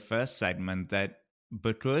this in the first segment, that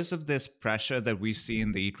because of this pressure that we see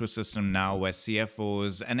in the ecosystem now, where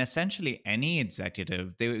CFOs and essentially any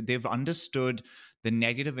executive, they've understood the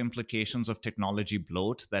negative implications of technology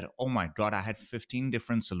bloat, that, oh my God, I had 15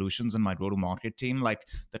 different solutions in my go-to-market team. Like,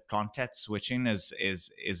 the context switching is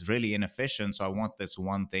really inefficient. So I want this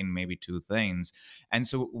one thing, maybe two things. And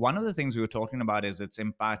so one of the things we were talking about is its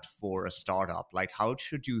impact for a startup. Like, how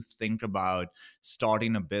should you think about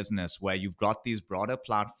starting a business where you've got these broader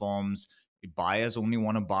platforms? Buyers only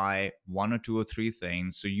want to buy one or two or three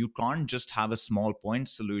things. So you can't just have a small point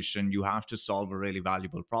solution. You have to solve a really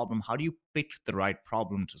valuable problem. How do you pick the right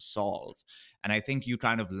problem to solve? And I think you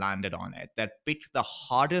kind of landed on it, that pick the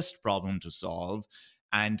hardest problem to solve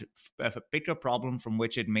and pick a problem from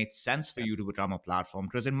which it made sense for you to become a platform,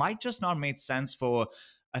 because it might just not make sense for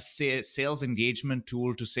a sales engagement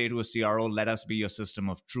tool to say to a CRO, let us be your system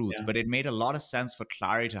of truth. Yeah. But it made a lot of sense for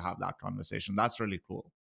Clari to have that conversation. That's really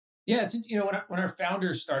cool. Yeah, it's when our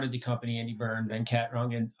founders started the company, Andy Byrne, Ben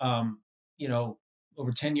Cattrung, and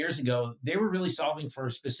over 10 years ago, they were really solving for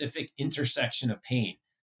a specific intersection of pain: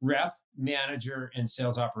 rep, manager, and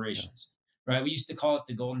sales operations. Yeah. Right? We used to call it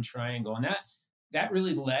the golden triangle, and that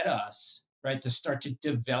really led us, right, to start to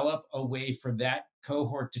develop a way for that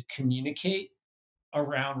cohort to communicate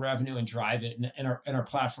around revenue and drive it, and our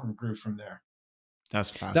platform grew from there. That's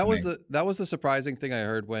fascinating. That was the surprising thing I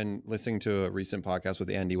heard when listening to a recent podcast with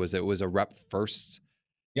Andy, was it was a rep first.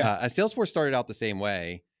 Yeah, Salesforce started out the same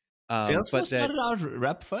way. Salesforce started out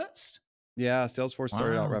rep first. Yeah, Salesforce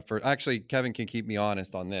started out rep first. Actually, Kevin can keep me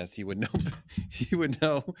honest on this. He would know. He would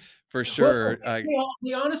know for sure. Well,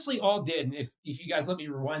 we honestly all did. And if you guys let me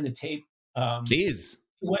rewind the tape, please.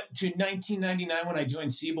 Went to 1999 when I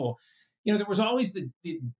joined Siebel. There was always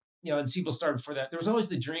and Siebel started before that. There was always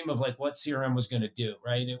the dream of like what CRM was going to do,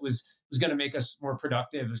 right? It was going to make us more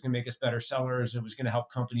productive. It was going to make us better sellers. It was going to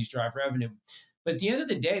help companies drive revenue. But at the end of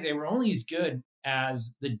the day, they were only as good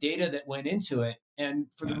as the data that went into it And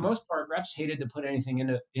for the most part, reps hated to put anything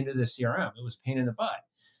into the CRM. It was a pain in the butt.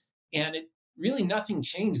 And it really nothing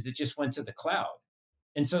changed. It just went to the cloud.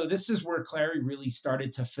 And so this is where Clari really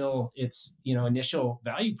started to fill its, initial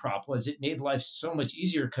value prop was it made life so much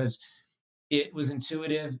easier because it was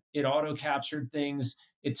intuitive, it auto captured things,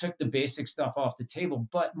 it took the basic stuff off the table,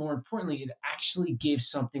 but more importantly, it actually gave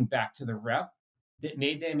something back to the rep that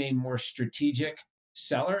made them a more strategic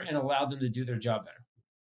seller and allowed them to do their job better.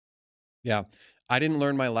 Yeah. I didn't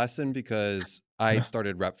learn my lesson because I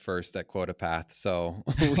started rep first at QuotaPath. So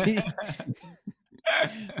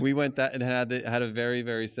we went that and had a very,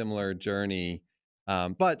 very similar journey.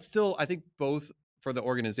 But still, I think both for the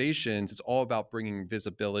organizations, it's all about bringing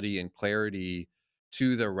visibility and clarity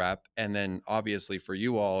to the rep. And then obviously for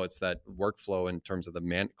you all, it's that workflow in terms of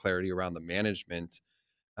the clarity around the management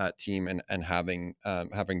team and having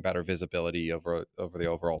better visibility over the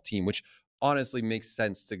overall team, which honestly makes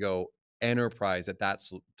sense to go enterprise at that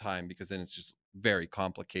time, because then it's just very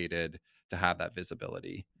complicated to have that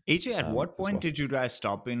visibility. AJ, at what point did you guys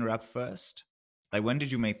stop being rep first? Like, when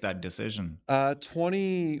did you make that decision?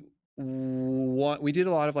 21. We did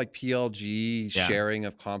a lot of like PLG sharing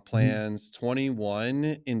of comp plans.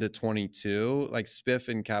 21 into 22, like Spiff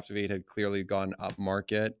and Captivate had clearly gone up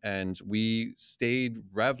market, and we stayed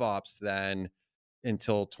RevOps then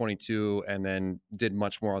until 22, and then did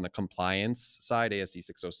much more on the compliance side, ASC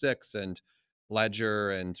 606 and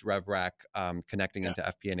Ledger and RevRec, connecting into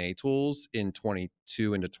FP&A tools in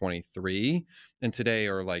 22 into 23, and today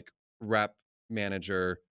are like rep,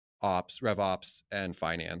 manager, ops, RevOps, and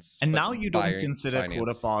finance. And now you don't consider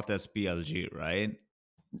QuotaPath as PLG, right?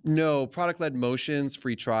 No, product-led motions,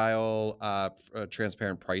 free trial,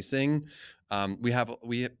 transparent pricing.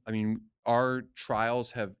 Our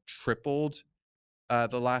trials have tripled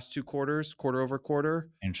the last 2 quarters, quarter over quarter.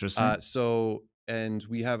 Interesting. And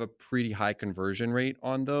we have a pretty high conversion rate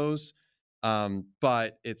on those.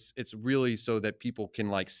 But it's really so that people can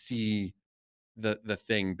like see the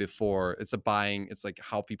thing before it's like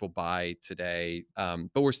how people buy today.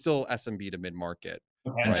 But we're still SMB to mid-market.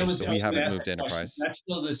 Okay. Right? So we haven't moved to enterprise. Question. That's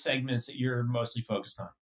still the segments that you're mostly focused on.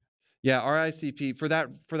 Yeah, our ICP for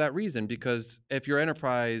that reason, because if you're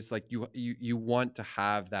enterprise, like you want to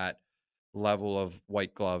have that level of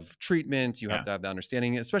white glove treatment. You have to have the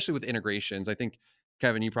understanding, especially with integrations. I think,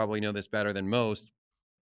 Kevin, you probably know this better than most.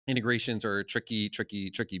 Integrations are a tricky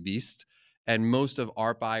beast. And most of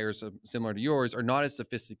our buyers, similar to yours, are not as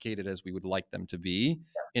sophisticated as we would like them to be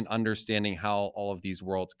in understanding how all of these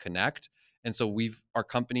worlds connect. And so our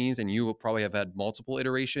companies, and you will probably have had multiple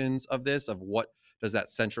iterations of this, of what does that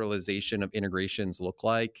centralization of integrations look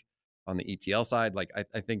like on the ETL side. Like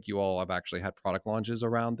I think you all have actually had product launches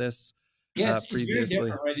around this. Yes, it's very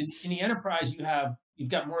different, right? In the enterprise, you've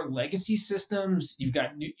got more legacy systems, you've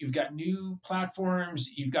got new platforms,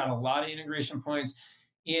 you've got a lot of integration points.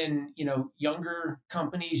 In younger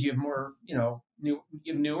companies, you have more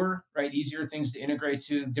newer, right, easier things to integrate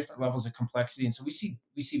to, different levels of complexity, and so we see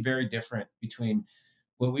very different between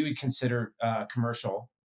what we would consider commercial,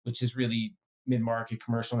 which is really mid-market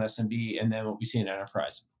commercial and SMB, and then what we see in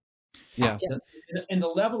enterprise. Yeah, and the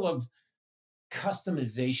level of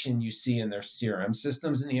customization you see in their CRM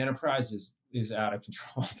systems in the enterprise is out of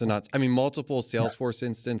control. It's nuts. I mean, multiple Salesforce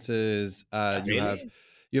instances.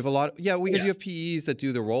 You have a lot. Because you have PEs that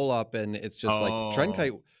do the roll up, and it's just like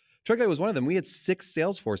Trenkite was one of them. We had 6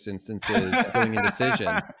 Salesforce instances going into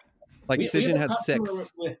Cision. Like Cision had 6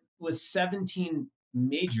 with 17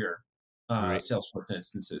 major Salesforce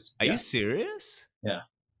instances. Are you serious? Yeah,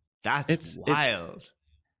 that's wild.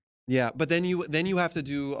 Yeah, but then you have to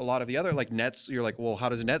do a lot of the other, like Nets. You're like, well, how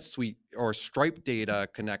does NetSuite or Stripe data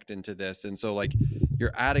connect into this? And so like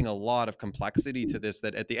you're adding a lot of complexity to this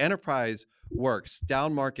that at the enterprise works.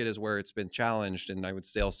 Down market is where it's been challenged, and I would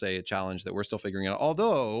still say a challenge that we're still figuring out.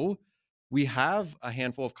 Although we have a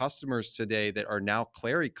handful of customers today that are now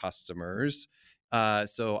Clari customers.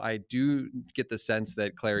 So I do get the sense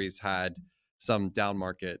that Clari's had some down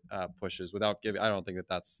market pushes without giving. I don't think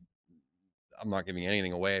that's. I'm not giving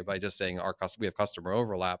anything away by just saying we have customer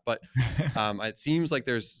overlap, but it seems like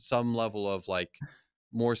there's some level of like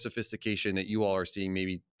more sophistication that you all are seeing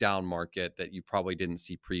maybe down market that you probably didn't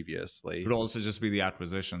see previously. It could also just be the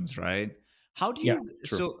acquisitions, right? How do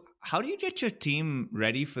you get your team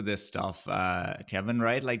ready for this stuff, Kevin,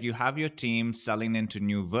 right? Like you have your team selling into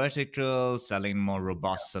new verticals, selling more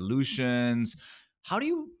robust solutions.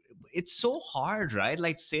 It's so hard, right?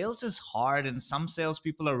 Like sales is hard, and some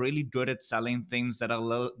salespeople are really good at selling things that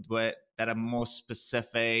are more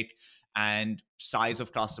specific and size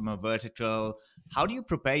of customer vertical. How do you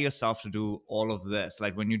prepare yourself to do all of this?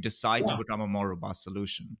 Like when you decide to become a more robust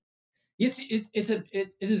solution?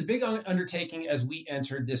 It is as big an undertaking as we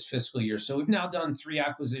entered this fiscal year. So we've now done 3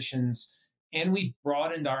 acquisitions, and we've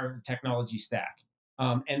broadened our technology stack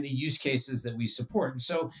and the use cases that we support. And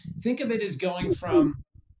so think of it as going from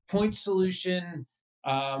point solution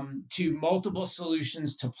to multiple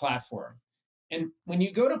solutions to platform. And when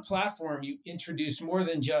you go to platform, you introduce more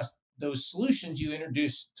than just those solutions. You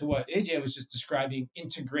introduce, to what AJ was just describing,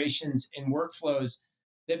 integrations and workflows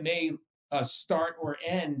that may start or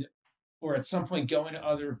end, or at some point go into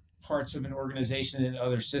other parts of an organization and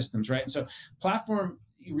other systems, right? And so platform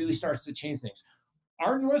really starts to change things.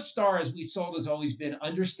 Our North Star, as we sold, has always been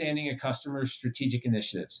understanding a customer's strategic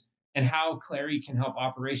initiatives and how Clari can help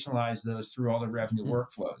operationalize those through all the revenue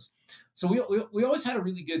workflows. So we always had a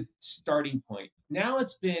really good starting point. Now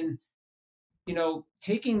it's been,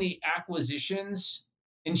 taking the acquisitions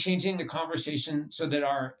and changing the conversation so that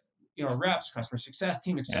our, reps, customer success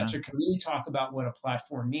team, et cetera, can really talk about what a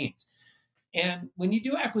platform means. And when you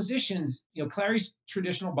do acquisitions, Clari's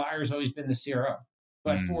traditional buyer has always been the CRO,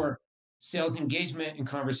 but for sales engagement and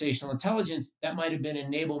conversational intelligence, that might have been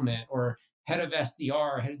enablement or head of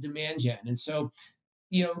SDR, head of demand gen. And so,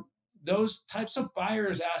 those types of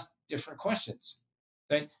buyers ask different questions.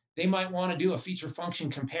 They might want to do a feature function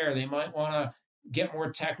compare. They might want to get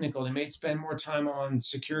more technical. They may spend more time on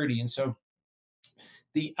security. And so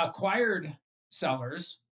the acquired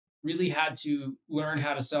sellers really had to learn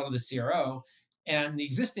how to sell to the CRO, and the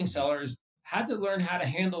existing sellers had to learn how to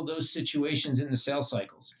handle those situations in the sales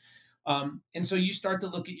cycles. And so you start to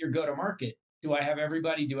look at your go-to-market. Do I have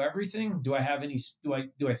everybody do everything? Do I have any?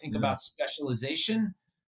 Do I think about specialization?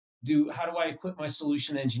 How do I equip my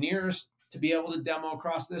solution engineers to be able to demo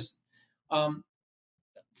across this?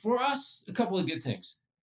 For us, a couple of good things.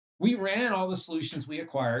 We ran all the solutions we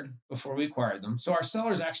acquired before we acquired them, so our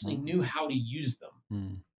sellers actually knew how to use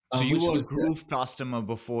them. So you were a Groove customer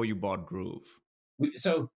before you bought Groove.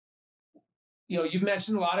 You've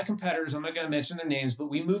mentioned a lot of competitors. I'm not going to mention their names,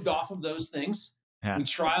 but we moved off of those things. Yeah. We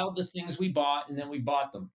trialed the things we bought, and then we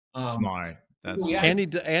bought them. Smart. That's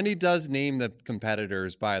and he does name the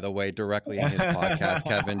competitors, by the way, directly in his podcast,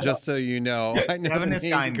 Kevin. Just so you know, I know Kevin is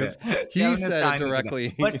kind because he said it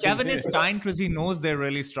directly. But Kevin is kind because he knows they're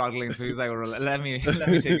really struggling, so he's like, well, "Let me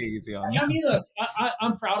take it easy on you." I mean,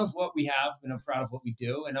 I'm proud of what we have, and I'm proud of what we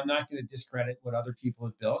do, and I'm not going to discredit what other people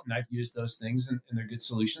have built. And I've used those things, and they're good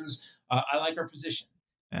solutions. I like our position,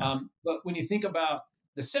 but when you think about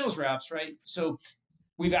the sales reps, right? So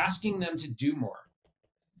we've asking them to do more.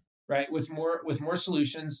 Right, with more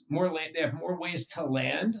solutions, they have more ways to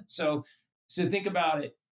land. So think about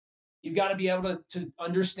it. You've got to be able to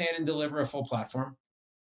understand and deliver a full platform.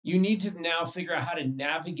 You need to now figure out how to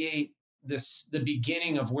navigate the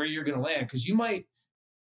beginning of where you're going to land, because you might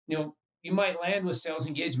land with sales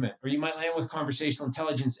engagement, or you might land with conversational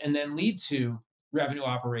intelligence and then lead to revenue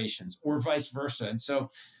operations, or vice versa. And so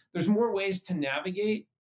there's more ways to navigate.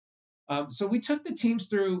 So we took the teams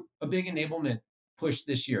through a big enablement push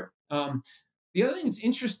this year. The other thing that's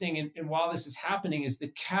interesting, and while this is happening, is the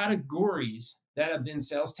categories that have been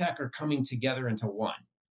sales tech are coming together into one,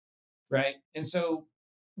 right? And so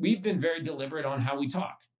we've been very deliberate on how we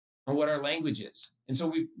talk, on what our language is. And so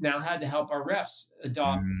we've now had to help our reps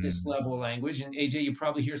adopt this level of language. And AJ, you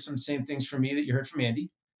probably hear some same things from me that you heard from Andy.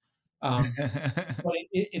 But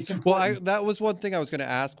it's important. Well, that was one thing I was going to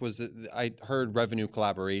ask. Was that I heard revenue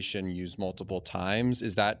collaboration used multiple times.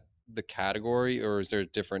 Is that the category, or is there a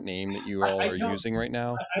different name that you all are using right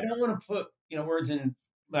now? I don't want to put words in,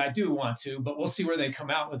 but I do want to, but we'll see where they come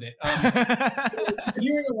out with it.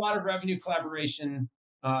 Hearing a lot of revenue collaboration.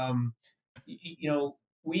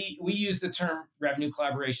 We use the term revenue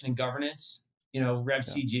collaboration and governance,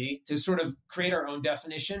 RevCG, to sort of create our own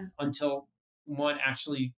definition until one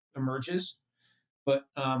actually emerges. But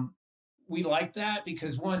we like that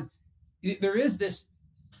because, one, there is this,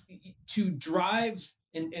 to drive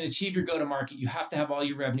and achieve your go-to-market, you have to have all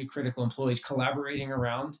your revenue critical employees collaborating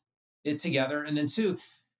around it together. And then two,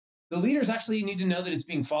 the leaders actually need to know that it's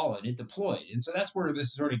being followed and deployed. And so that's where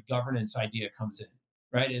this sort of governance idea comes in,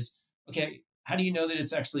 right? Is, okay, how do you know that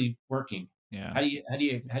it's actually working? Yeah. How do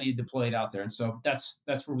you deploy it out there? And so that's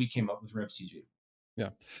where we came up with RevCG. Yeah.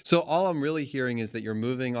 So all I'm really hearing is that you're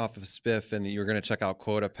moving off of Spiff and that you're going to check out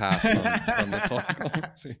Quota Path from this whole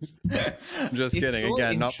conversation. I'm just kidding. So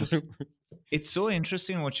again, not. It's so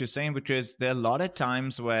interesting what you're saying, because there are a lot of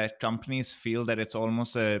times where companies feel that it's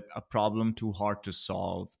almost a problem too hard to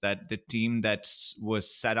solve, that the team that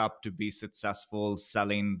was set up to be successful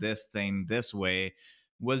selling this thing this way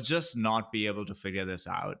will just not be able to figure this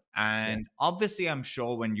out. And obviously, I'm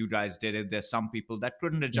sure when you guys did it, there's some people that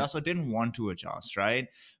couldn't adjust or didn't want to adjust, right?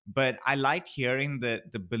 But I like hearing the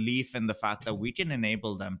belief in the fact that we can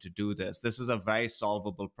enable them to do this. This is a very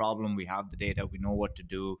solvable problem. We have the data, we know what to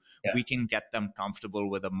do. We can get them comfortable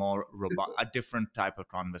with a more robust, a different type of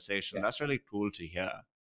conversation. That's really cool to hear.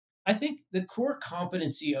 I think the core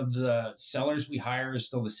competency of the sellers we hire is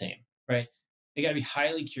still the same, right? They got to be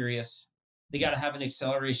highly curious. They got to have an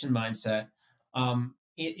acceleration mindset. And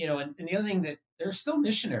the other thing that they're still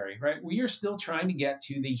missionary, right? We are still trying to get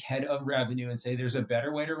to the head of revenue and say there's a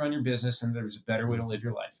better way to run your business and there's a better way to live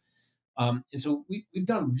your life. And so we've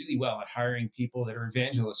done really well at hiring people that are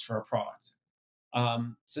evangelists for our product.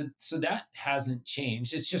 So that hasn't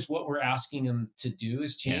changed. It's just what we're asking them to do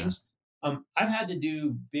has changed. I've had to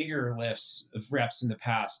do bigger lifts of reps in the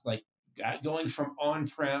past, like going from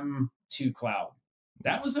on-prem to cloud.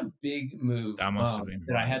 That was a big move That must have been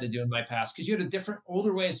that I had to do in my past because you had a different,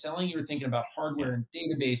 older way of selling. You were thinking about hardware and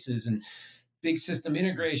databases and big system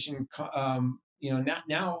integration.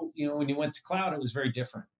 Now, when you went to cloud, it was very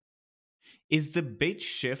different. Is the big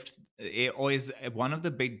shift, or is one of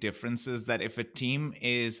the big differences that if a team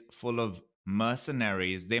is full of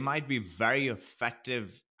mercenaries, they might be very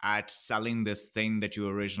effective at selling this thing that you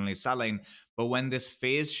were originally selling, but when this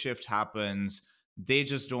phase shift happens, they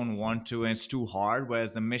just don't want to, and it's too hard.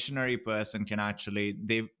 Whereas the missionary person can actually,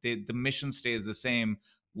 the mission stays the same.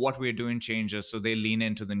 What we're doing changes, so they lean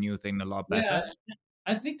into the new thing a lot better. Yeah,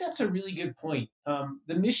 I think that's a really good point.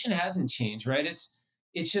 The mission hasn't changed, right?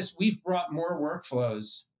 It's just we've brought more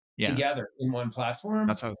workflows together in one platform.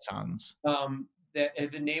 That's how it sounds. That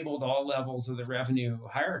have enabled all levels of the revenue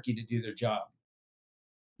hierarchy to do their job.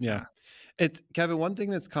 Yeah. It's Kevin, one thing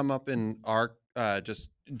that's come up in our just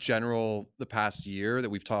general the past year that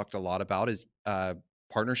we've talked a lot about is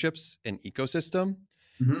partnerships and ecosystem.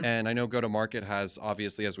 Mm-hmm. And I know go-to-market has,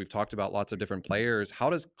 obviously, as we've talked about, lots of different players. How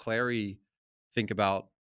does Clari think about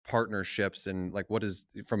partnerships and like what is,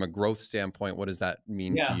 from a growth standpoint, what does that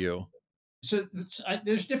mean to you? So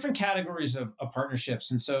there's different categories of partnerships.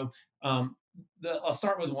 And so I'll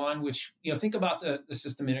start with one, which, think about the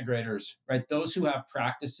system integrators, right? Those who have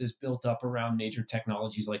practices built up around major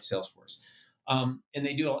technologies like Salesforce. And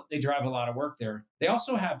they drive a lot of work there. They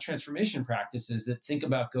also have transformation practices that think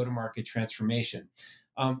about go-to-market transformation.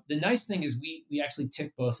 The nice thing is we actually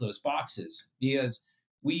tick both those boxes because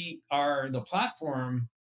we are the platform.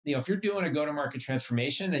 If you're doing a go-to-market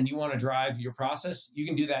transformation and you want to drive your process, you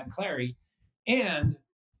can do that in Clari. And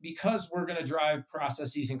because we're going to drive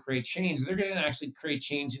processes and create change, they're going to actually create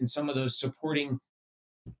change in some of those supporting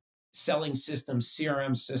selling systems,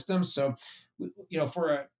 CRM systems. So,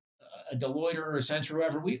 for a Deloitte or Accenture,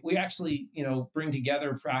 whoever, we actually, bring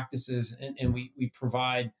together practices and we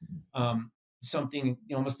provide something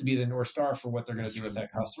almost to be the North Star for what they're going to do with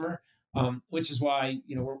that customer. Which is why,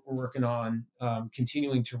 we're working on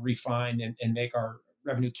continuing to refine and make our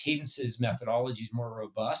revenue cadences methodologies more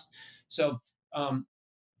robust. So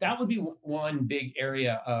that would be one big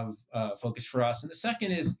area of focus for us. And the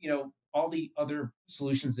second is, all the other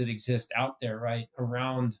solutions that exist out there, right,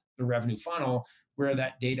 around the revenue funnel, where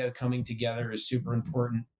that data coming together is super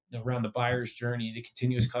important, around the buyer's journey, the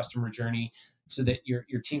continuous customer journey, so that your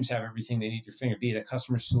teams have everything they need at your finger, be it a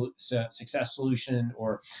customer success solution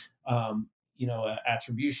or an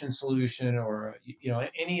attribution solution or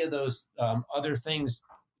any of those other things,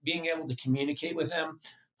 being able to communicate with them,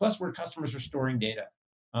 plus where customers are storing data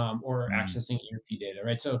or accessing ERP data,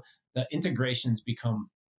 right? So the integrations become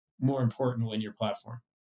more important when your platform.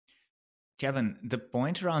 Kevin, the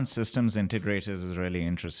point around systems integrators is really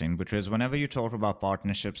interesting because whenever you talk about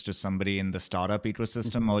partnerships to somebody in the startup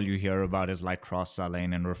ecosystem, all you hear about is like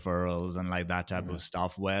cross-selling and referrals and like that type of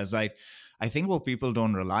stuff. Whereas I think what people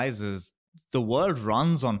don't realize is the world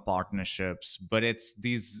runs on partnerships, but it's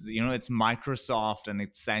these, it's Microsoft and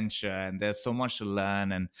Accenture, and there's so much to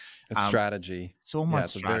learn and strategy. So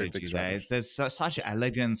much strategy, right? There's such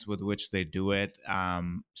elegance with which they do it.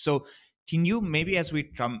 So can you, maybe as we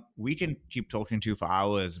come, we can keep talking to you for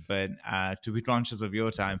hours, but to be conscious of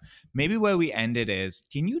your time, maybe where we ended is,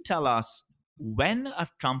 can you tell us when a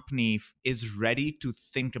company is ready to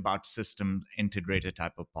think about system integrated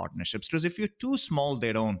type of partnerships? Because if you're too small,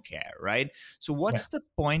 they don't care, right? So what's the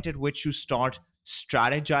point at which you start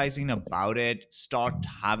strategizing about it, start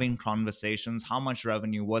having conversations, how much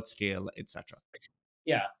revenue, what scale, etc.?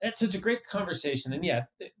 Yeah, it's a great conversation. And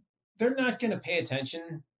they're not going to pay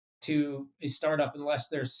attention to a startup unless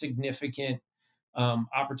there's significant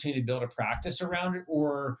opportunity to build a practice around it,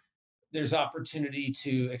 or there's opportunity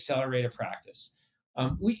to accelerate a practice.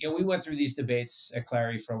 We went through these debates at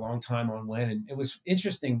Clari for a long time on when, and it was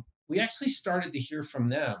interesting. We actually started to hear from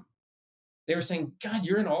them. They were saying, "God,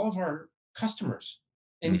 you're in all of our customers,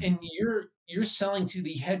 and you're selling to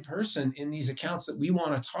the head person in these accounts that we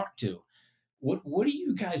want to talk to. What are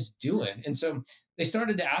you guys doing?" And so they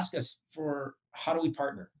started to ask us for, how do we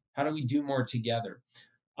partner? How do we do more together?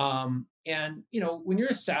 And when you're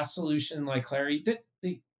a SaaS solution like Clari, that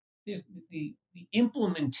the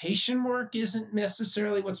implementation work isn't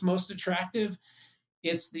necessarily what's most attractive.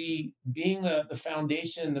 It's the being the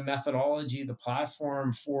foundation, the methodology, the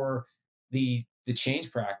platform for the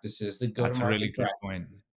change practices, the go to That's a really market good practices.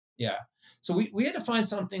 point. Yeah. So we had to find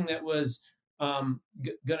something that was going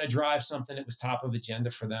to drive something that was top of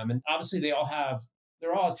agenda for them. And obviously,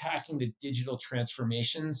 they're all attacking the digital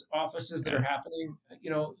transformations offices that Yeah. are happening,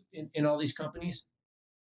 in all these companies.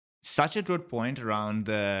 Such a good point around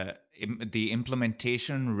the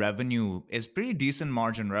implementation revenue is pretty decent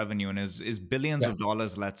margin revenue and is billions Yeah. of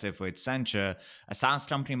dollars, let's say, for Accenture. A SaaS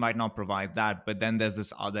company might not provide that, but then there's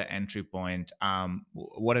this other entry point.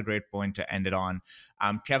 What a great point to end it on.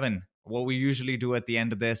 Kevin, what we usually do at the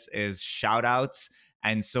end of this is shout outs.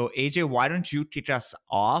 And so, AJ, why don't you kick us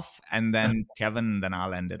off, and then Kevin, then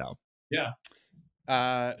I'll end it up. Yeah.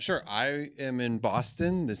 Sure. I am in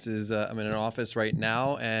Boston. This is I'm in an office right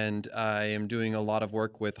now, and I am doing a lot of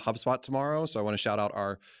work with HubSpot tomorrow. So I want to shout out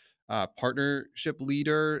our partnership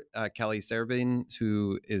leader, Kelly Servin,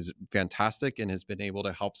 who is fantastic and has been able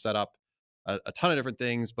to help set up a ton of different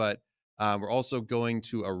things. But we're also going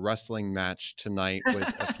to a wrestling match tonight with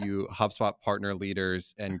a few HubSpot partner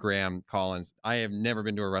leaders and Graham Collins. I have never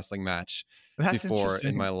been to a wrestling match before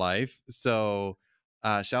in my life, so.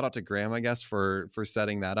 Shout out to Graham, I guess, for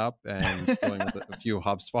setting that up and going with a few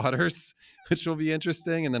HubSpotters, which will be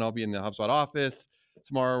interesting. And then I'll be in the HubSpot office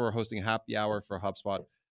tomorrow. We're hosting a happy hour for HubSpot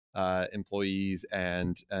employees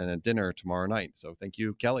and a dinner tomorrow night. So thank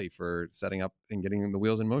you, Kelly, for setting up and getting the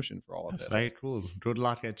wheels in motion for all of That's this. very cool. Good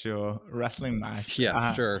luck at your wrestling match.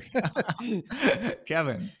 Yeah, sure.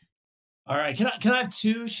 Kevin. All right. Can I have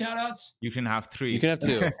 2 shout outs? You can have 3. You can have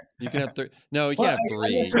 2. You can have 3. No, you can't have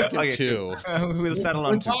 3. You can have 2. We'll settle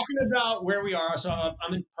on 2. We're talking about where we are. So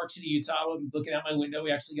I'm in Park City, Utah. I'm looking out my window.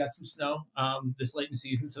 We actually got some snow this late in the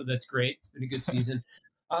season, so that's great. It's been a good season.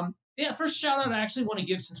 First shout out I actually want to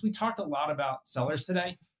give, since we talked a lot about sellers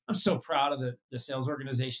today. I'm so proud of the sales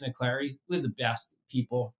organization at Clari. We have the best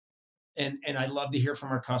people. And I love to hear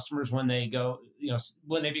from our customers when they go,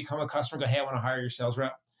 when they become a customer, go, hey, I want to hire your sales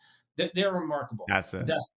rep. They're remarkable. That's it.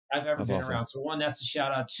 Best I've ever been awesome. around. So 1, that's a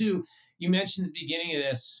shout out. 2, you mentioned at the beginning of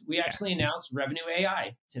this, we actually announced Revenue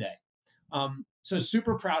AI today. So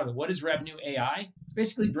super proud of it. What is Revenue AI? It's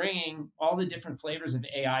basically bringing all the different flavors of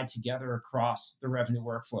AI together across the revenue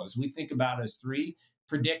workflows. We think about it as 3: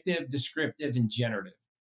 predictive, descriptive, and generative,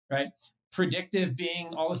 right? Predictive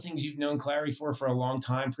being all the things you've known Clari for a long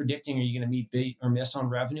time. Predicting, are you going to meet, beat, or miss on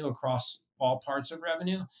revenue across all parts of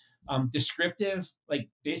revenue? Descriptive, like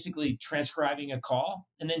basically transcribing a call.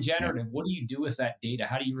 And then generative, what do you do with that data?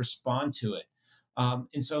 How do you respond to it?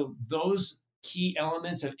 And so those key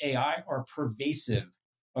elements of AI are pervasive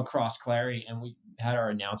across Clari, and we had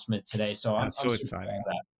our announcement today. So I'm so excited about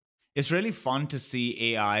that. It's really fun to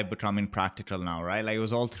see AI becoming practical now, right? Like, it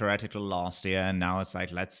was all theoretical last year, and now it's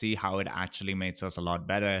like, let's see how it actually makes us a lot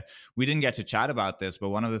better. We didn't get to chat about this,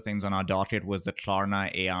 but one of the things on our docket was the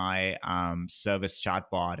Klarna AI service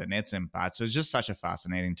chatbot and its impact. So it's just such a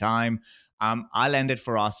fascinating time. I'll end it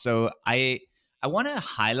for us. So I want to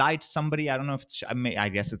highlight somebody. I don't know if it's, I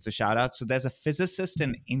guess it's a shout out. So there's a physicist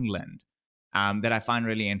in England that I find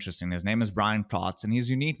really interesting. His name is Brian Klotz, and he's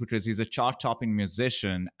unique because he's a chart-topping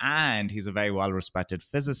musician and he's a very well-respected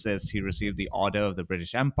physicist. He received the Order of the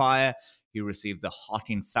British Empire. He received the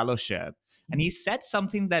Hawking Fellowship. And he said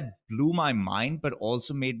something that blew my mind, but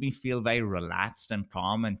also made me feel very relaxed and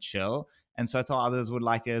calm and chill. And so I thought others would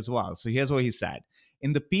like it as well. So here's what he said.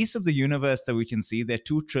 In the piece of the universe that we can see, there are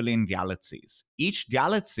 2 trillion galaxies. Each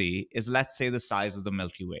galaxy is, let's say, the size of the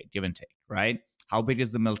Milky Way, give and take, right? How big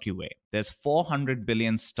is the Milky Way? There's 400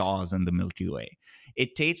 billion stars in the Milky Way.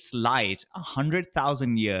 It takes light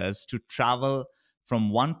 100,000 years to travel from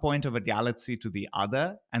one point of a galaxy to the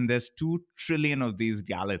other, and there's 2 trillion of these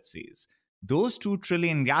galaxies. Those 2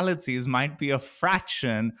 trillion galaxies might be a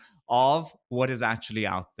fraction of what is actually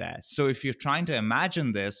out there. So if you're trying to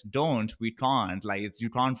imagine this, we can't. You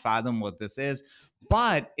can't fathom what this is.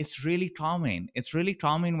 But it's really calming. It's really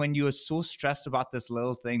calming when you are so stressed about this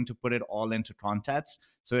little thing to put it all into context.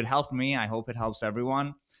 So it helped me. I hope it helps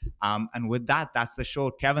everyone. And with that, that's the show.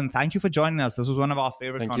 Kevin, thank you for joining us. This was one of our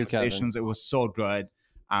favorite conversations. It was so good.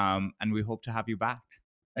 And we hope to have you back.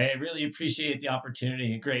 I really appreciate the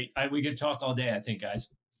opportunity. Great. We could talk all day, I think, guys.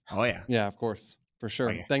 Oh, yeah. Yeah, of course. For sure.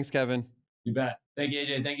 Okay. Thanks, Kevin. You bet. Thank you,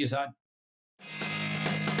 AJ. Thank you, Saad.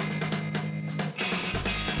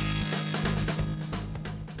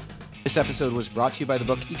 This episode was brought to you by the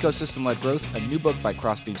book Ecosystem-Led Growth, a new book by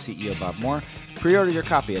Crossbeam CEO Bob Moore. Pre-order your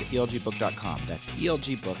copy at elgbook.com. That's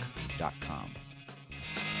elgbook.com.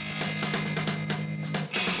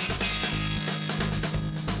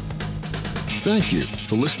 Thank you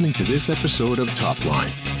for listening to this episode of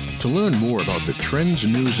Topline. To learn more about the trends,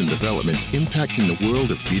 news, and developments impacting the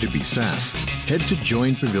world of B2B SaaS, head to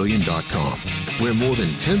joinpavilion.com, where more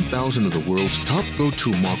than 10,000 of the world's top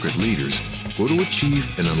go-to market leaders go to achieve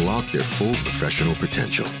and unlock their full professional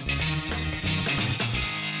potential.